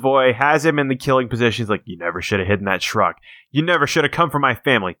James Savoy has him in the killing position. He's like, you never should have hidden that truck. You never should have come for my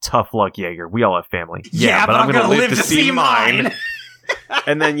family. Tough luck, Jaeger. We all have family. Yeah, but I'm going to live to see mine.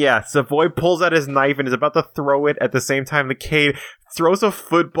 And then, Savoy pulls out his knife and is about to throw it. At the same time, the Cade throws a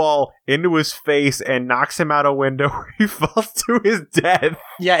football into his face and knocks him out a window where he falls to his death.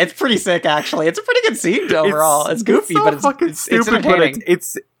 Yeah, it's pretty sick, actually. It's a pretty good scene overall. It's goofy, so but it's fucking stupid. But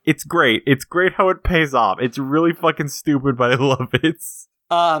it's great. It's great how it pays off. It's really fucking stupid, but I love it.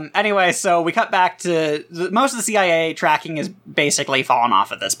 Anyway, so we cut back to most of the CIA tracking is basically fallen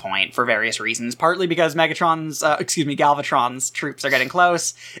off at this point for various reasons. Partly because Galvatron's troops are getting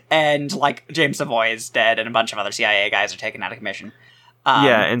close, and like James Savoy is dead, and a bunch of other CIA guys are taken out of commission.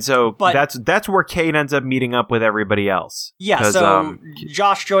 And so that's where Cade ends up meeting up with everybody else. Yeah, so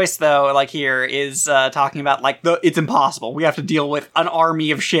Josh Joyce, though, like here, is talking about, like, it's impossible. We have to deal with an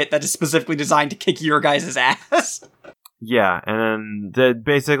army of shit that is specifically designed to kick your guys' ass. Yeah, and then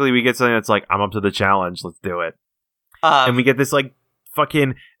basically we get something that's like, I'm up to the challenge, let's do it. And we get this, like,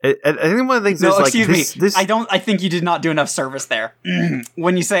 fucking... I think one of the things is, like... Excuse me, I think you did not do enough service there.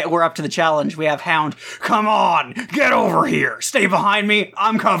 When you say we're up to the challenge, we have Hound. Come on, get over here. Stay behind me,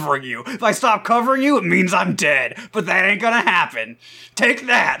 I'm covering you. If I stop covering you, it means I'm dead. But that ain't gonna happen. Take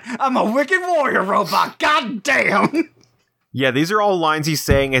that, I'm a wicked warrior robot, god damn! Yeah, these are all lines he's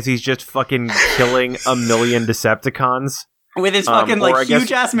saying as he's just fucking killing a million Decepticons. With his fucking,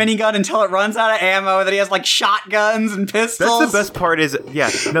 huge-ass minigun until it runs out of ammo, and then he has, like, shotguns and pistols. That's the best part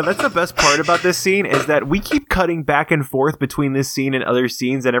that's the best part about this scene, is that we keep cutting back and forth between this scene and other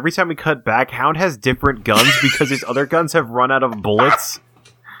scenes, and every time we cut back, Hound has different guns because his other guns have run out of bullets.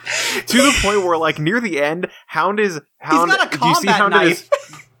 To the point where, like, near the end, He's got a combat knife.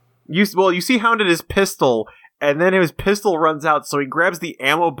 You see Hound at his pistol, and then his pistol runs out, so he grabs the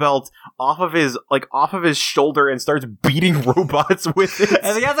ammo belt off of his shoulder and starts beating robots with it.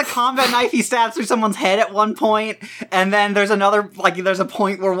 And he has a combat knife he stabs through someone's head at one point, and then there's a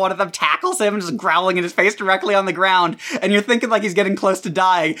point where one of them tackles him, just growling in his face directly on the ground, and you're thinking like he's getting close to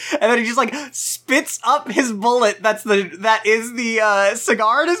dying, and then he just like spits up his bullet that is the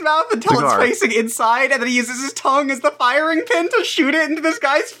cigar in his mouth until it's facing inside, and then he uses his tongue as the firing pin to shoot it into this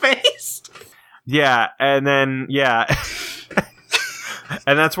guy's face. Yeah, and then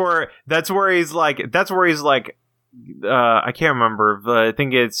and that's where he's like I can't remember, but I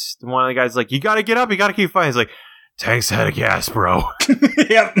think it's one of the guys like, you gotta get up, you gotta keep fighting. He's like, tank's out of gas, bro.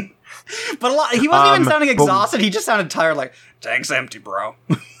 Yep. But he wasn't even sounding exhausted, he just sounded tired, like, tank's empty, bro.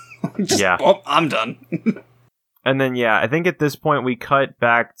 I'm done. And then I think at this point we cut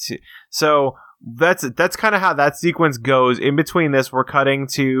back to, so that's kind of how that sequence goes. In between this,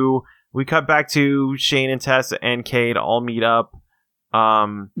 we cut back to Shane and Tess and Cade all meet up.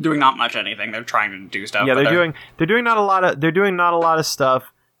 Doing not much anything. They're trying to do stuff. Yeah, they're doing not a lot of stuff.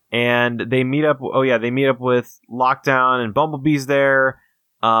 And they meet up. They meet up with Lockdown, and Bumblebee's there.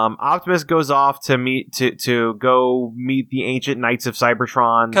 Optimus goes off to go meet the ancient knights of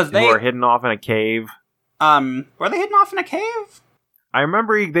Cybertron, who are hidden off in a cave. Were they hidden off in a cave? I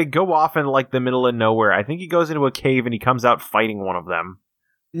remember they go off in like the middle of nowhere. I think he goes into a cave and he comes out fighting one of them.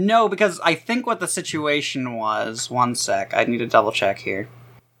 No, because I think what the situation was... One sec, I need to double check here.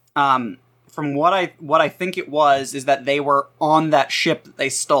 From what I think it was, is that they were on that ship that they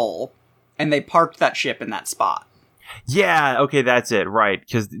stole, and they parked that ship in that spot. Yeah, okay, that's it, right.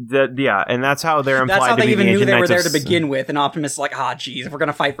 Because, and that's how they're implied to be. That's how they even knew they were there to begin with, and Optimus is like, geez, if we're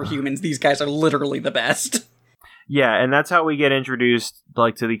gonna fight for humans, these guys are literally the best. Yeah, and that's how we get introduced,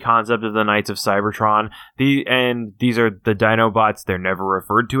 like, to the concept of the Knights of Cybertron. These are the Dinobots. They're never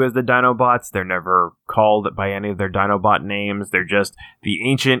referred to as the Dinobots. They're never called by any of their Dinobot names. They're just the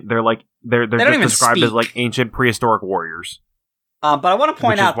ancient. They're just described as like ancient prehistoric warriors. But I want to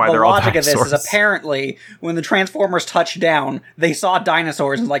point out the logic of this is apparently when the Transformers touched down, they saw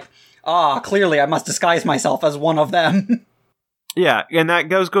dinosaurs and like, clearly I must disguise myself as one of them. Yeah, and that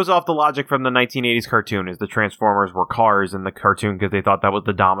goes off the logic from the 1980s cartoon, is the Transformers were cars in the cartoon because they thought that was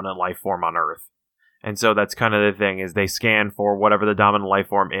the dominant life form on Earth. And so that's kind of the thing, is they scan for whatever the dominant life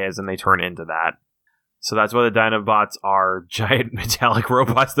form is, and they turn into that. So that's why the Dinobots are giant metallic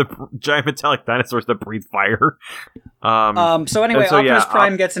robots, giant metallic dinosaurs that breathe fire. So anyway, Optimus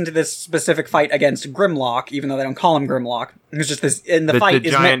Prime gets into this specific fight against Grimlock, even though they don't call him Grimlock. It's just this, in the fight, the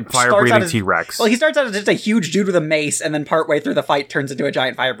giant fire-breathing T-Rex. Well, he starts out as just a huge dude with a mace, and then partway through the fight turns into a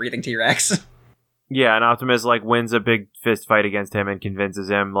giant fire-breathing T-Rex. Yeah, and Optimus like wins a big fist fight against him and convinces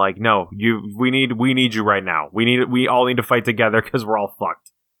him like, no, we need you right now. We all need to fight together because we're all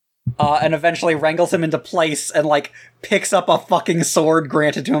fucked. And eventually wrangles him into place and, like, picks up a fucking sword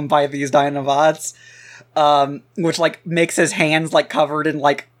granted to him by these Dinobots, which, like, makes his hands, like, covered in,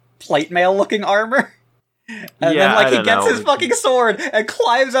 like, plate mail-looking armor. And then, like, he gets his fucking sword and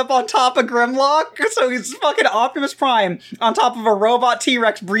climbs up on top of Grimlock, so he's fucking Optimus Prime on top of a robot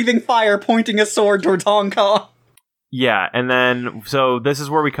T-Rex breathing fire pointing a sword towards Hong Kong. Yeah, and then, so this is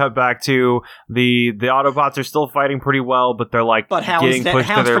where we cut back to the Autobots are still fighting pretty well, but they're like getting pushed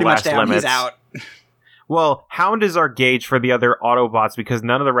to their last limits. He's out. Well, Hound is our gauge for the other Autobots because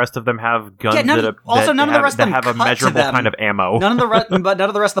none of the rest of them have guns that have a measurable kind of ammo. None of the rest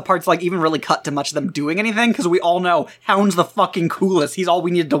of the parts like even really cut to much of them doing anything because we all know Hound's the fucking coolest. He's all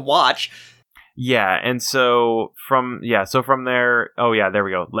we needed to watch. Yeah, and so from there, there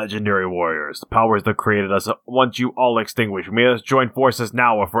we go. Legendary warriors, the powers that created us want you all extinguished. We must join forces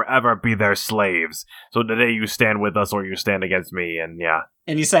now or forever be their slaves. So today you stand with us or you stand against me, and yeah.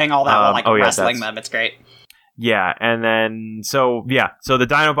 And he's saying all that while wrestling them. It's great. Yeah, and then, so the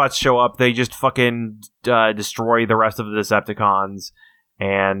Dinobots show up, they just fucking destroy the rest of the Decepticons,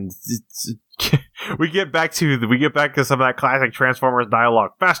 and we get back to some of that classic Transformers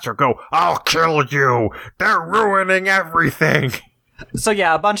dialogue. Faster, go! I'll kill you! They're ruining everything! So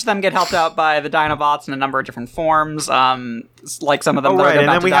yeah, a bunch of them get helped out by the Dinobots in a number of different forms. Like some of them that are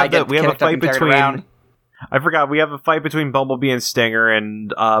about to die we have a fight between... I forgot, we have a fight between Bumblebee and Stinger,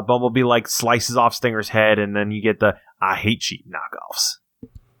 and Bumblebee, like, slices off Stinger's head, and then you get the, I hate cheap knockoffs.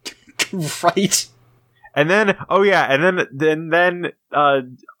 Right. And then,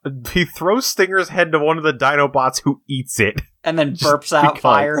 he throws Stinger's head to one of the Dinobots who eats it. And then burps out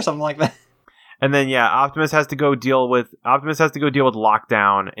fire or something like that. And then, Optimus has to go deal with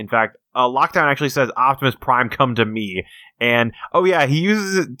Lockdown. In fact, Lockdown actually says, Optimus Prime, come to me. And, he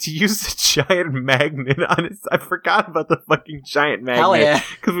uses a giant magnet on his... I forgot about the fucking giant magnet. Hell yeah.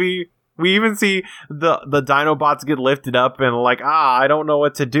 Because we even see the Dinobots get lifted up and like, I don't know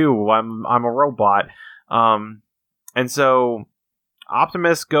what to do. I'm a robot. And so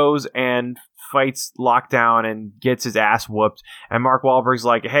Optimus goes and fights Lockdown and gets his ass whooped, and Mark Wahlberg's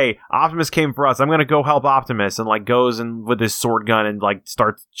like, hey, Optimus came for us, I'm gonna go help Optimus, and like goes and with his sword gun and like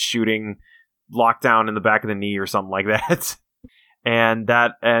starts shooting Lockdown in the back of the knee or something like that. And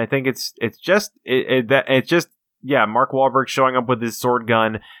I think it's just Mark Wahlberg showing up with his sword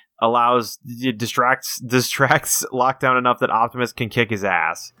gun distracts Lockdown enough that Optimus can kick his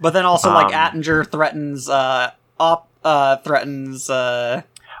ass. But then also like Attinger threatens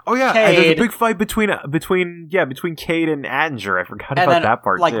Cade. And there's a big fight between Cade and Attinger. I forgot about that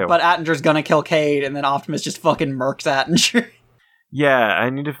part too. But Attinger's gonna kill Cade, and then Optimus just fucking murks Attinger. Yeah, I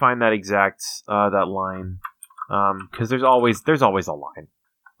need to find that exact that line, because there's always a line.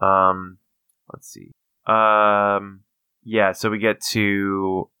 Let's see. So we get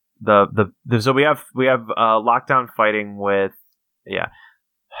to so we have Lockdown fighting with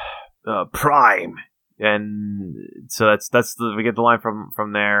Prime. And so we get the line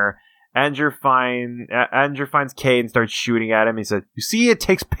from there. Andrew finds Cade and starts shooting at him. He says, "You see, it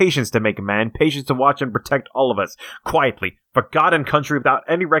takes patience to make a man, patience to watch and protect all of us, quietly, for God and country, without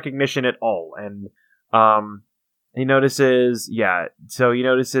any recognition at all." And he notices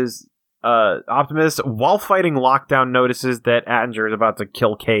Optimus, while fighting Lockdown, notices that Attinger is about to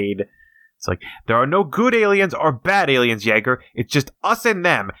kill Cade. It's like, there are no good aliens or bad aliens, Jaeger. It's just us and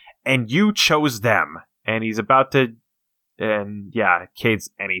them, and you chose them. And he's about to, Cade's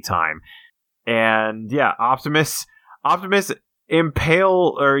anytime. And Optimus that's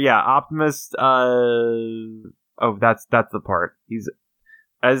the part. He's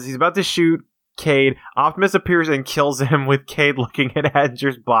about to shoot Cade. Optimus appears and kills him with Cade looking at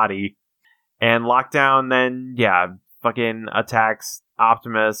Hedger's body. And Lockdown then, fucking attacks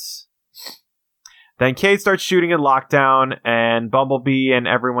Optimus. Then Cade starts shooting at Lockdown, and Bumblebee and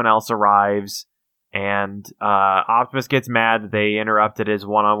everyone else arrives. And Optimus gets mad that they interrupted his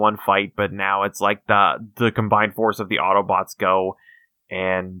one-on-one fight, but now it's like the combined force of the Autobots go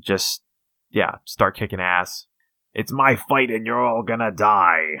and just, start kicking ass. It's my fight and you're all gonna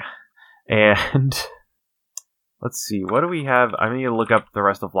die. And let's see, what do we have? I need to look up the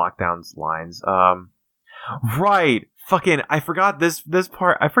rest of Lockdown's lines. Right, fucking, I forgot this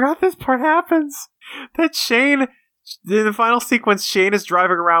part. I forgot this part happens. That Shane, in the final sequence, Shane is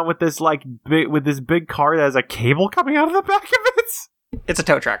driving around with this big car that has a cable coming out of the back of it. It's a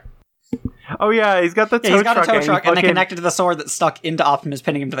tow truck. Oh yeah, he's got the tow truck. He's got a tow truck, and they connected to the sword that's stuck into Optimus,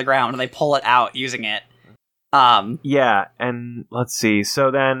 pinning him to the ground, and they pull it out using it. Yeah, and let's see.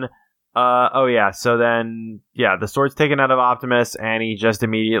 So then, the sword's taken out of Optimus, and he just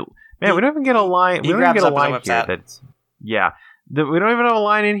immediately. Man, we don't even get a line. We don't even get a line here. We don't even have a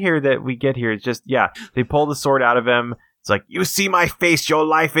line in here that we get here. It's just, they pull the sword out of him. It's like, you see my face, your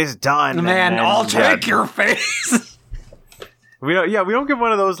life is done. Man, I'll take your face. We don't get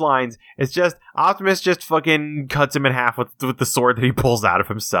one of those lines. It's just Optimus just fucking cuts him in half with the sword that he pulls out of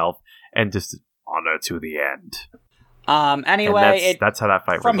himself, and just honor to the end. Anyway, that's how that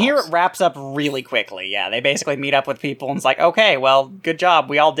fight from resolves. here it wraps up really quickly. Yeah, they basically meet up with people and it's like, okay, well, good job,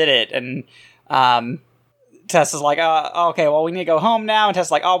 we all did it. And Tess is like, okay, well, we need to go home now. And Tess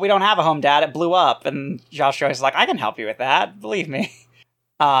is like, oh, we don't have a home, Dad. It blew up. And Josh Joyce is like, I can help you with that. Believe me.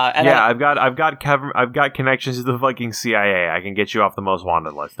 I've got connections to the fucking CIA. I can get you off the most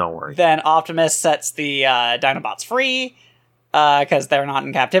wanted list. Don't worry. Then Optimus sets the Dinobots free because they're not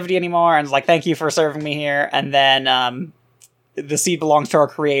in captivity anymore, and is like, thank you for serving me here. And then the seed belongs to our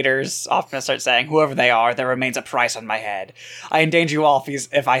creators. Optimus starts saying, whoever they are, there remains a price on my head. I endanger you all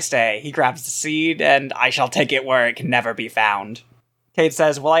if I stay. He grabs the seed, and I shall take it where it can never be found. Cade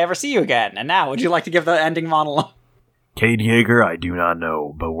says, will I ever see you again? And now, would you like to give the ending monologue? Cade Yeager, I do not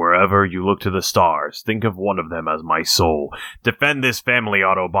know, but wherever you look to the stars, think of one of them as my soul. Defend this family,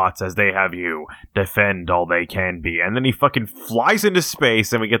 Autobots, as they have you. Defend all they can be. And then he fucking flies into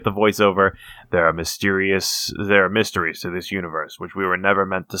space, and we get the voiceover. There are mysteries to this universe, which we were never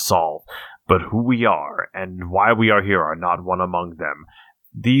meant to solve. But who we are, and why we are here, are not one among them.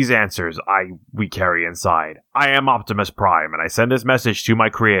 These answers we carry inside. I am Optimus Prime, and I send this message to my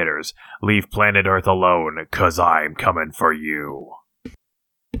creators. Leave planet Earth alone, 'cause I'm coming for you.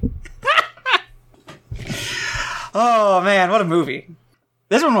 Oh, man, what a movie.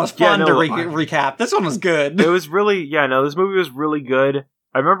 This one was fun to recap. This one was good. It was really, this movie was really good.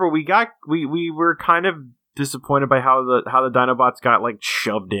 I remember we were kind of disappointed by how the Dinobots got like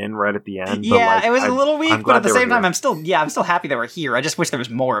shoved in right at the end. Yeah, but, it was a little weak, but at the same time, here. I'm still happy they were here. I just wish there was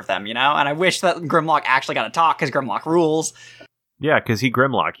more of them, And I wish that Grimlock actually got to talk, because Grimlock rules. Yeah, because he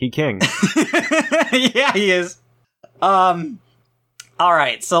Grimlock, he king. Yeah, he is. All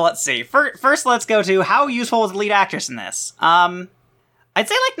right, so let's see. First, let's go to how useful was the lead actress in this. I'd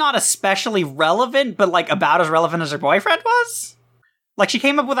say like not especially relevant, but like about as relevant as her boyfriend was. Like, she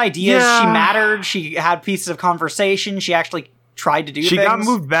came up with ideas, She mattered, she had pieces of conversation, she actually tried to do things. She got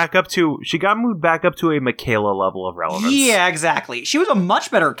moved back up to a Michaela level of relevance. Yeah, exactly. She was a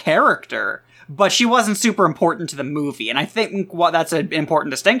much better character, but she wasn't super important to the movie. And I think that's an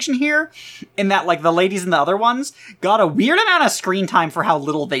important distinction here, in that, like, the ladies and the other ones got a weird amount of screen time for how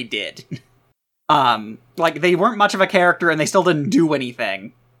little they did. Like, they weren't much of a character, and they still didn't do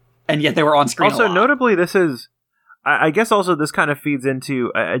anything. And yet they were on screen Also, notably, I guess also this kind of feeds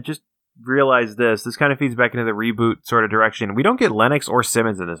into, I just realized this kind of feeds back into the reboot sort of direction. We don't get Lennox or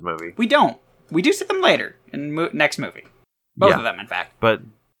Simmons in this movie. We don't. We do see them later in next movie. Both of them, in fact. But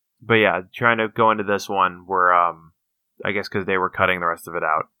yeah, trying to go into this one where, I guess because they were cutting the rest of it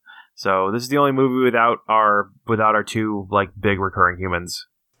out. So this is the only movie without our two, like, big recurring humans.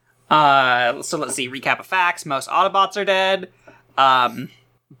 So let's see, recap of facts. Most Autobots are dead.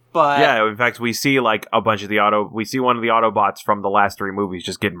 But yeah, in fact, we see like we see one of the Autobots from the last 3 movies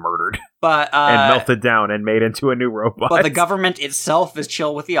just get murdered, and melted down and made into a new robot. But the government itself is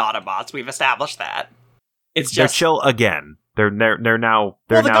chill with the Autobots. We've established that. They're chill again. They're now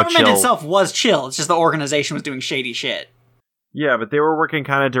the government itself was chill. It's just the organization was doing shady shit. Yeah, but they were working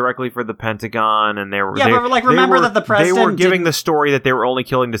kind of directly for the Pentagon, and they were remember that the president they were giving the story that they were only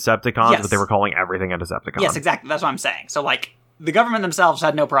killing Decepticons, yes. But they were calling everything a Decepticon. Yes, exactly. That's what I'm saying. So like. The government themselves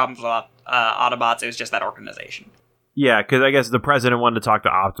had no problems with Autobots. It was just that organization. Yeah, because I guess the president wanted to talk to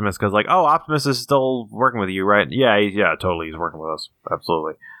Optimus because, like, oh, Optimus is still working with you, right? Yeah, totally, he's working with us,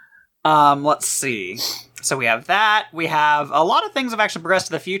 absolutely. Let's see. So we have that. We have a lot of things have actually progressed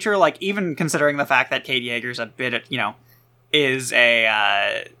to the future, like even considering the fact that Cade Yeager's a bit, is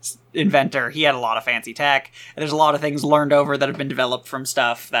a inventor. He had a lot of fancy tech. And there's a lot of things learned over that have been developed from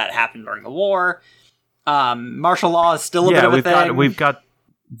stuff that happened during the war. Martial law is still a bit of a thing.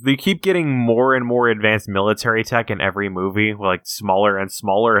 They keep getting more and more advanced military tech in every movie, like smaller and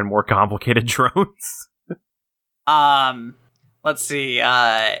smaller and more complicated drones. Let's see.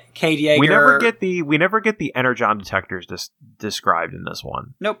 Cade Yeager. We never get the energon detectors described in this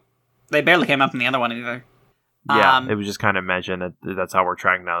one. Nope. They barely came up in the other one either. Yeah, it was just kind of mentioned that that's how we're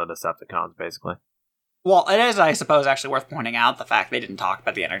tracking down the Decepticons, basically. Well, it is, I suppose, actually worth pointing out the fact they didn't talk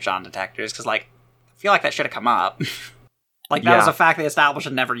about the energon detectors, because, I feel like that should have come up. That was a fact they established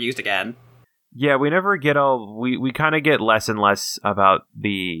and never used again. Yeah, we never get we kind of get less and less about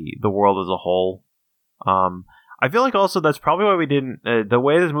the world as a whole. I feel like also that's probably why we didn't, the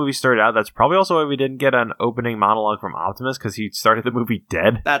way this movie started out, that's probably also why we didn't get an opening monologue from Optimus, because he started the movie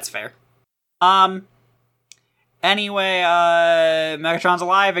dead. That's fair. Anyway, Megatron's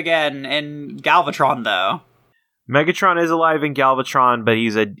alive again in Galvatron, though. Megatron is alive in Galvatron, but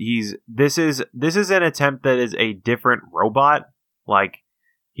this is an attempt that is a different robot.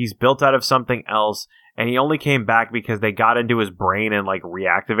 He's built out of something else, and he only came back because they got into his brain and,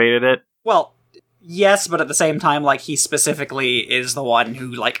 reactivated it. Well, yes, but at the same time, he specifically is the one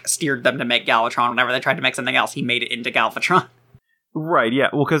who, steered them to make Galvatron. Whenever they tried to make something else, he made it into Galvatron. Right, yeah.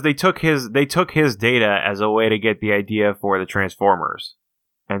 Well, because they took his data as a way to get the idea for the Transformers.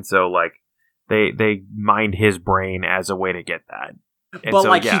 And so, they mined his brain as a way to get that. And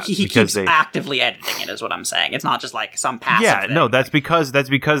but, he keeps actively editing it, is what I'm saying. It's not just, some passive thing. No, that's because they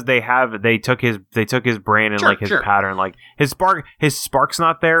took his brain and, his pattern. His spark's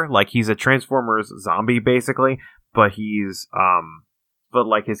not there. He's a Transformers zombie, basically. But he's,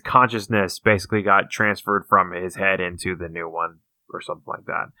 his consciousness basically got transferred from his head into the new one, or something like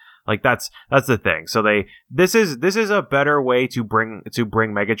that. That's the thing. So this is a better way to bring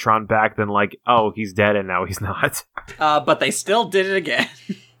Megatron back than he's dead and now he's not. But they still did it again.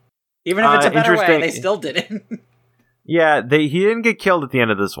 Even if it's a better way, they still did it. Yeah, he didn't get killed at the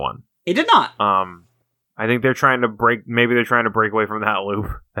end of this one. He did not. I think they're trying to break away from that loop,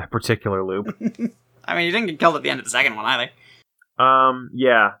 that particular loop. I mean, he didn't get killed at the end of the second one either.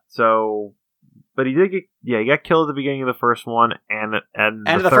 Yeah. So. But he got killed at the beginning of the first one and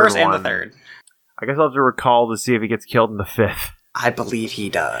the first one. And the third. I guess I'll have to recall to see if he gets killed in the fifth. I believe he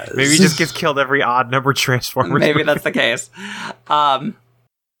does. Maybe he just gets killed every odd number Transformers. Maybe that's the case.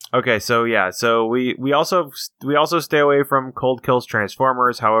 Okay, so yeah, so we also stay away from Cold Kill's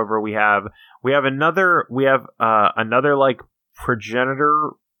Transformers. However, we have another progenitor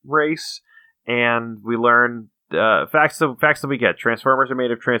race, and we learn. Facts that we get. Transformers are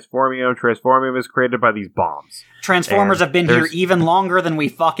made of transformium. Transformium is created by these bombs. Transformers have been here even longer than we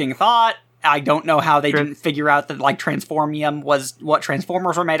fucking thought. I don't know how they didn't figure out that transformium was what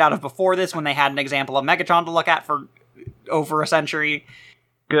Transformers were made out of before this, when they had an example of Megatron to look at for over a century.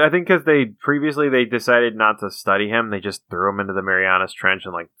 I think because they decided not to study him. They just threw him into the Marianas Trench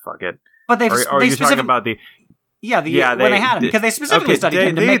and fuck it. But they talking about the... when they had him, because they specifically studied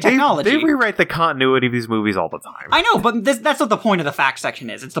him to make technology. They rewrite the continuity of these movies all the time. I know, but that's what the point of the fact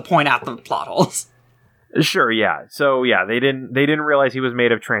section is. It's to point out the plot holes. Sure, yeah. So, yeah, they didn't realize he was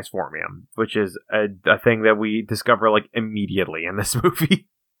made of transformium, which is a thing that we discover, immediately in this movie.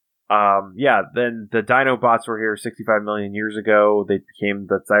 Then the Dinobots were here 65 million years ago. They became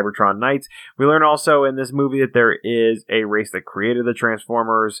the Cybertron Knights. We learn also in this movie that there is a race that created the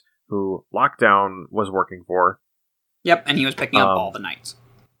Transformers, who Lockdown was working for. Yep, and he was picking up all the Knights.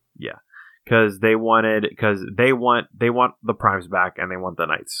 Yeah, because they want the Primes back, and they want the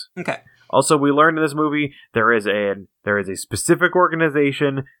Knights. Okay. Also, we learned in this movie there is a specific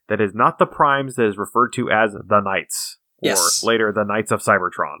organization that is not the Primes, that is referred to as the Knights, or later the Knights of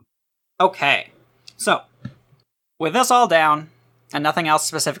Cybertron. Okay, so with this all down, and nothing else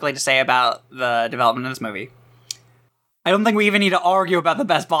specifically to say about the development of this movie, I don't think we even need to argue about the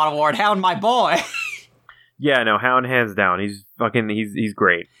best bot award. Hound, my boy. Yeah, no, Hound hands down. He's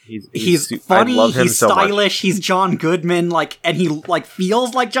great. He's funny. I love him he's stylish. He's John Goodman. And he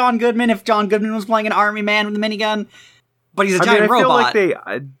feels like John Goodman if John Goodman was playing an army man with a minigun. But he's a giant robot.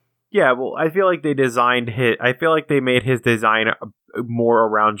 I feel like they designed I feel like they made his design more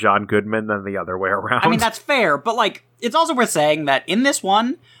around John Goodman than the other way around. I mean, that's fair, but it's also worth saying that in this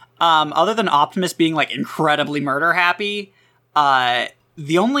one, other than Optimus being incredibly murder happy,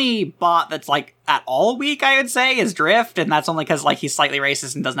 the only bot that's at all weak, I would say, is Drift, and that's only because he's slightly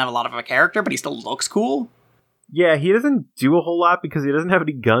racist and doesn't have a lot of a character, but he still looks cool. Yeah, he doesn't do a whole lot because he doesn't have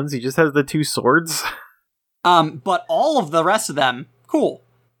any guns. He just has the 2 swords. But all of the rest of them, cool.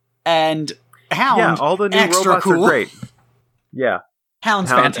 And Hound, yeah, all the new extra robots cool. are great. Yeah.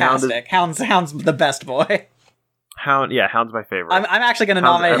 Hound's fantastic. Hound's the best boy. Hound's my favorite. I'm actually going to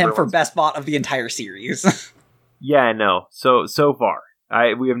nominate him for best bot of the entire series. Yeah, I know. So far,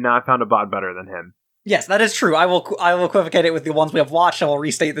 we have not found a bot better than him. Yes, that is true. I will equivocate it with the ones we have watched, and we'll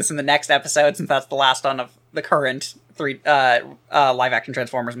restate this in the next episode, since that's the last one of the current 3 live-action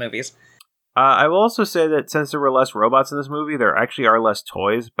Transformers movies. I will also say that since there were less robots in this movie, there actually are less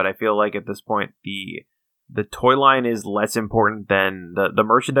toys, but I feel like at this point, the toy line is less important than the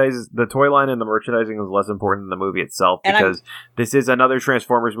merchandise. The toy line and the merchandising is less important than the movie itself, because this is another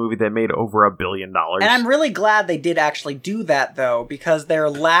Transformers movie that made over $1 billion. And I'm really glad they did actually do that, though, because their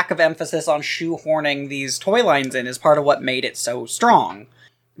lack of emphasis on shoehorning these toy lines in is part of what made it so strong.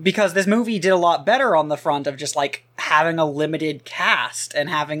 Because this movie did a lot better on the front of just, like, having a limited cast and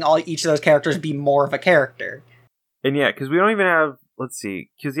having each of those characters be more of a character. And yeah, because we don't even have... Let's see,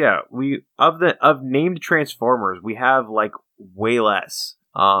 because we of named Transformers, we have like way less.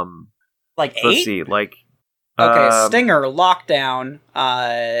 Like 8? Let's see, like Stinger, Lockdown,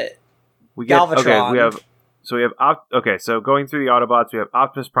 Galvatron. So going through the Autobots, we have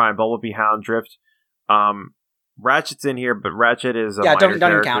Optimus Prime, Bumblebee, Hound, Drift. Ratchet's in here, but Ratchet is a minor don't even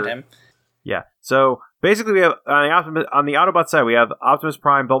character. count him. Yeah, so basically, we have on the Autobot side, we have Optimus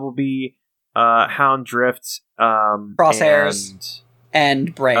Prime, Bumblebee, Hound, Drift, Crosshairs.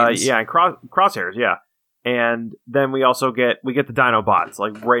 And Brains. And Crosshairs, yeah. And then we also get the Dinobots,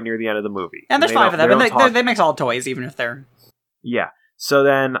 like right near the end of the movie. And there's 5 of them, and they make solid toys, even if they're... Yeah. So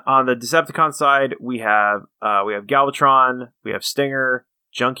then on the Decepticon side, we have Galvatron, we have Stinger,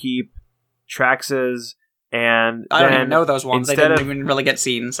 Junkheap, Traxxas, and I don't even know those ones. They didn't even really get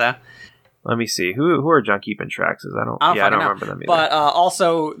seen, so... Let me see. Who are Junkheap and Traxxas? I don't remember them either. But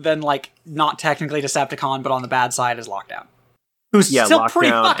also, then, like, not technically Decepticon, but on the bad side is Lockdown. Who's still pretty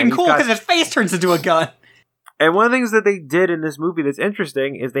fucking cool because his face turns into a gun. And one of the things that they did in this movie that's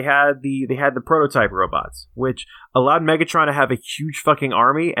interesting is they had the prototype robots, which allowed Megatron to have a huge fucking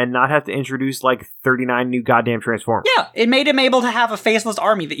army and not have to introduce like 39 new goddamn Transformers. Yeah, it made him able to have a faceless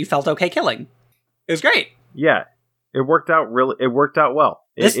army that you felt okay killing. It was great. Yeah, it worked out well.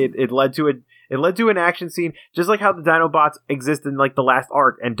 It led to an action scene, just like how the Dinobots exist in like the last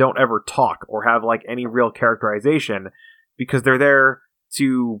arc and don't ever talk or have like any real characterization, because they're there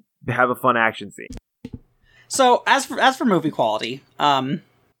to have a fun action scene. So, as for movie quality,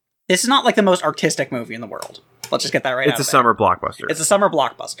 this is not like the most artistic movie in the world. Let's just get that right out of there. It's a summer blockbuster. It's a summer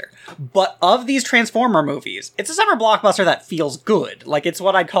blockbuster. But of these Transformer movies, it's a summer blockbuster that feels good. Like, it's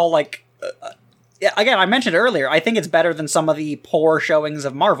what I'd call, like... again, I mentioned earlier, I think it's better than some of the poor showings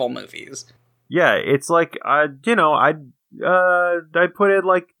of Marvel movies. Yeah, it's like, I'd put it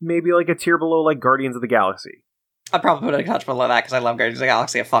like, maybe like a tier below, like, Guardians of the Galaxy. I'd probably put it a touch below that, because I love Guardians of the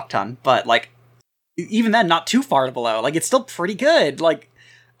Galaxy a fuck ton. But, like, even then, not too far below. Like, it's still pretty good. Like,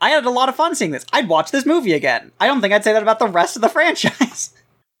 I had a lot of fun seeing this. I'd watch this movie again. I don't think I'd say that about the rest of the franchise.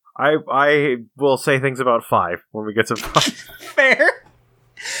 I will say things about 5 when we get to 5. Fair.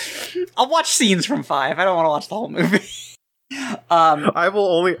 I'll watch scenes from 5. I don't want to watch the whole movie. I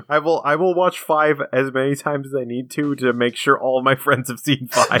will watch 5 as many times as I need to make sure all of my friends have seen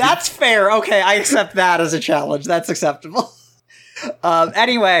 5. That's fair. Okay, I accept that as a challenge. That's acceptable.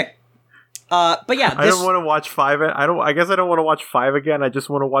 Anyway, but yeah, I don't want to watch 5. I guess I don't want to watch 5 again. I just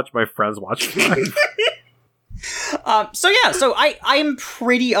want to watch my friends watch 5. So I'm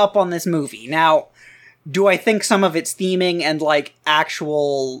pretty up on this movie. Now, do I think some of its theming and, like,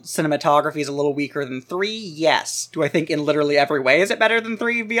 actual cinematography is a little weaker than 3? Yes. Do I think in literally every way is it better than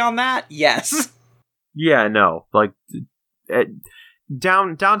 3 beyond that? Yes. Yeah, no. Like,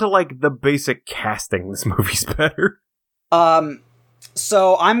 down to, like, the basic casting, this movie's better.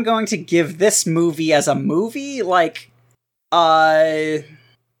 So I'm going to give this movie as a movie, like, 6 or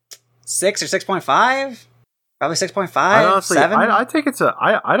 6.5? Probably 6.5, 7? I'd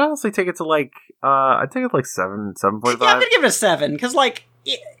honestly take it to, like, I'd take it to, like, 7, 7.5. Yeah, I'm gonna give it a 7, because, like,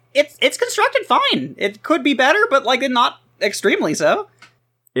 it's constructed fine. It could be better, but, like, not extremely so.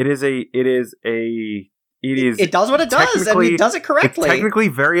 It does what it does, and it does it correctly. It's technically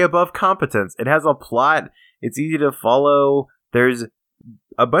very above competence. It has a plot. It's easy to follow. There's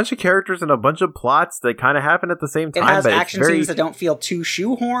a bunch of characters and a bunch of plots that kind of happen at the same time. It has action scenes that don't feel too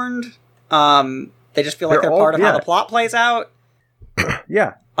shoehorned. They just feel like they're part of how the plot plays out.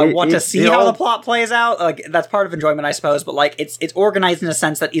 Yeah. I want to see how the plot plays out. Like, that's part of enjoyment, I suppose, but, like, it's organized in a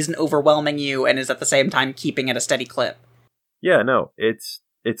sense that isn't overwhelming you and is at the same time keeping at a steady clip. Yeah, no. It's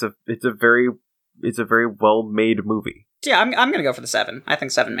a very very well made movie. Yeah, I'm gonna go for the 7. I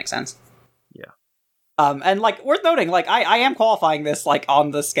think 7 makes sense. Yeah. And like worth noting, like I am qualifying this like on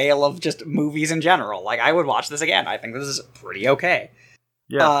the scale of just movies in general. Like I would watch this again. I think this is pretty okay.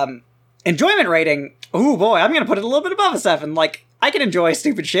 Yeah. Enjoyment rating. Oh boy, I'm gonna put it a little bit above a 7. Like I can enjoy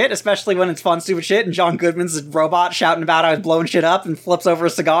stupid shit, especially when it's fun stupid shit. And John Goodman's robot shouting about how he's blowing shit up and flips over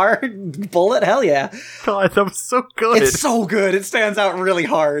a cigar. Bullet, hell yeah! God, that was so good. It's so good. It stands out really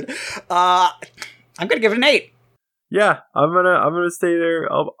hard. I'm gonna give it an 8. Yeah, I'm gonna stay there.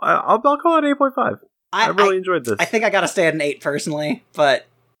 I'll call it 8.5. I really enjoyed this. I think I gotta stay at an 8 personally, but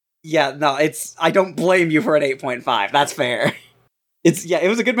yeah, no, I don't blame you for an 8.5. That's fair. It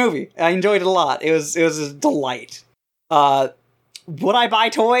was a good movie. I enjoyed it a lot. It was a delight. Would I buy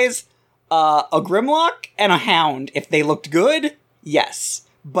toys? A Grimlock and a Hound if they looked good? Yes.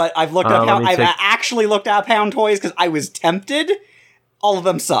 But I've actually looked up Hound toys because I was tempted. All of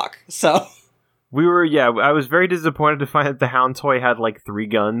them suck. So I was very disappointed to find that the Hound toy had like 3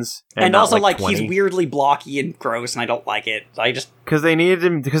 guns, and also like he's weirdly blocky and gross, and I don't like it. I just because they needed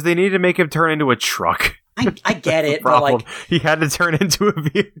to make him turn into a truck. I get it, but like he had to turn into a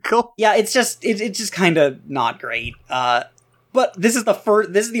vehicle. Yeah, it's just kind of not great. But this is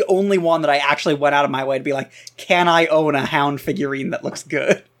the only one that I actually went out of my way to be like, can I own a Hound figurine that looks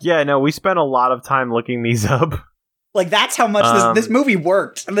good? Yeah, no, we spent a lot of time looking these up. Like, that's how much this movie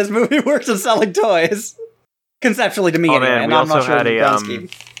worked. And this movie works of selling toys. Conceptually, to me, anyway. Man, and we I'm also not sure had scheme.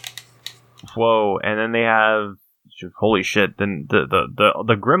 Whoa, and then they have... Holy shit, then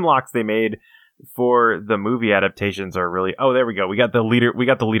the Grimlocks they made for the movie adaptations are really... Oh, there we go. We got the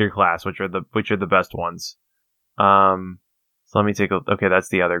leader class, which are the best ones. So let me take a... Okay, that's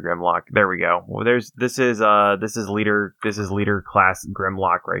the other Grimlock. There we go. Well, this is leader class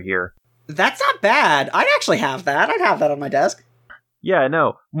Grimlock right here. That's not bad. I'd actually have that. I'd have that on my desk. Yeah,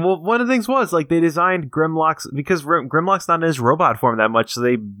 no. Well, one of the things was, like, they designed Grimlocks, because Grimlock's not in his robot form that much, so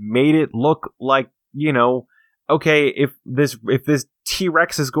they made it look like, you know, okay, if this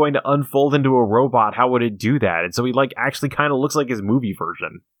T-Rex is going to unfold into a robot, how would it do that? And so he, like, actually kind of looks like his movie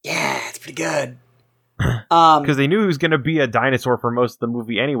version. Yeah, it's pretty good. Because they knew he was going to be a dinosaur for most of the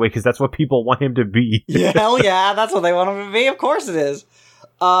movie anyway, because that's what people want him to be. Yeah, hell yeah, that's what they want him to be. Of course it is.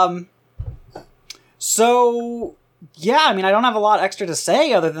 So, yeah, I mean, I don't have a lot extra to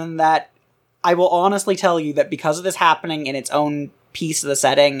say other than that I will honestly tell you that because of this happening in its own piece of the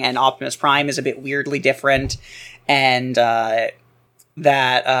setting, and Optimus Prime is a bit weirdly different, and that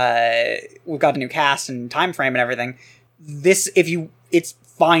we've got a new cast and time frame and everything, it's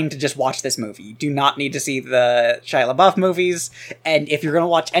fine to just watch this movie. You do not need to see the Shia LaBeouf movies, and if you're going to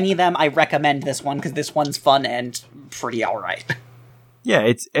watch any of them, I recommend this one, because this one's fun and pretty alright. Yeah,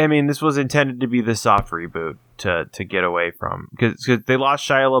 this was intended to be the soft reboot to get away from, because they lost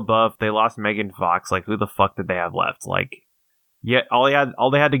Shia LaBeouf, they lost Megan Fox. Like, who the fuck did they have left? Like, yeah,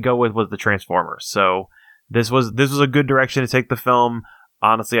 all they had to go with was the Transformers. So this was a good direction to take the film.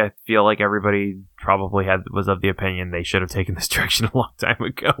 Honestly, I feel like everybody probably was of the opinion they should have taken this direction a long time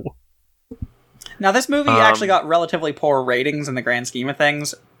ago. Now, this movie actually got relatively poor ratings in the grand scheme of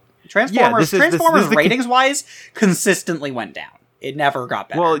things. Transformers ratings-wise, consistently went down. It never got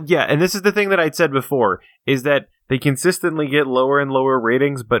better. Well, yeah, and this is the thing that I'd said before, is that they consistently get lower and lower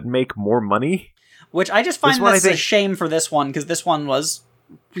ratings, but make more money. Which I just find that's a shame for this one, because this one was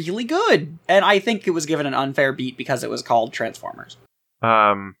really good. And I think it was given an unfair beat because it was called Transformers.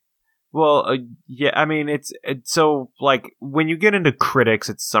 Yeah, I mean, it's so, like, when you get into critics,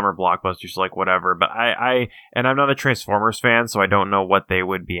 it's summer blockbusters, like, whatever, but I'm not a Transformers fan, so I don't know what they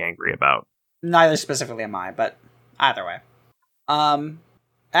would be angry about. Neither specifically am I, but either way.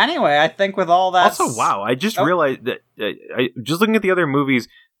 Anyway, I think with all that... Also, wow, I just realized that, just looking at the other movies,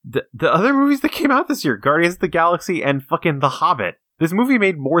 the other movies that came out this year, Guardians of the Galaxy and fucking The Hobbit, this movie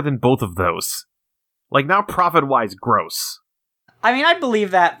made more than both of those. Like, not profit-wise, gross. I mean, I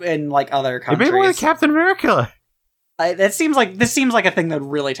believe that in, like, other countries. It made more than Captain America. This seems like a thing that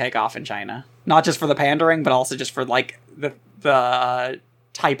would really take off in China. Not just for the pandering, but also just for, like, the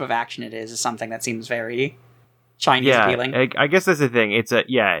type of action it is something that seems very... Chinese appealing. I guess that's the thing. It's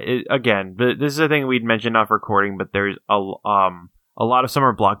again, this is a thing we'd mentioned off recording, but there's a lot of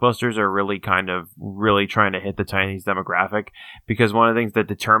summer blockbusters are really trying to hit the Chinese demographic, because one of the things that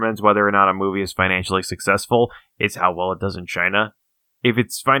determines whether or not a movie is financially successful is how well it does in China. If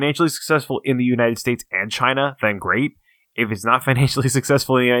it's financially successful in the United States and China, then great. If it's not financially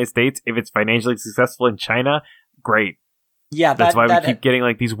successful in the United States, if it's financially successful in China, great. Yeah, that's why we keep getting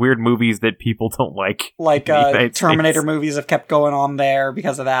like these weird movies that people don't like. Like Terminator movies have kept going on there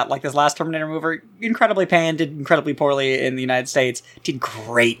because of that. Like this last Terminator movie, incredibly panned, did incredibly poorly in the United States, did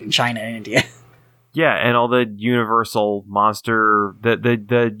great in China and India. Yeah, and all the Universal monster,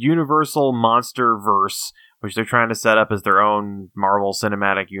 the Universal monster verse, which they're trying to set up as their own Marvel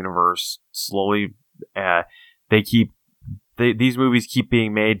Cinematic Universe. Slowly, these movies keep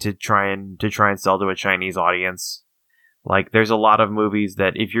being made to try and sell to a Chinese audience. Like, there's a lot of movies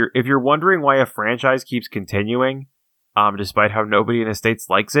that if you're wondering why a franchise keeps continuing, despite how nobody in the States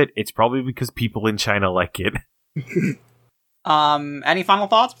likes it, it's probably because people in China like it. Any final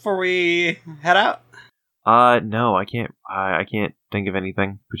thoughts before we head out? No, I can't think of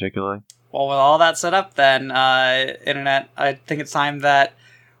anything particularly. Well, with all that set up, then, Internet, I think it's time that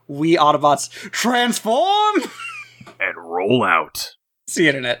we Autobots transform and roll out. See you,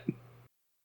 Internet.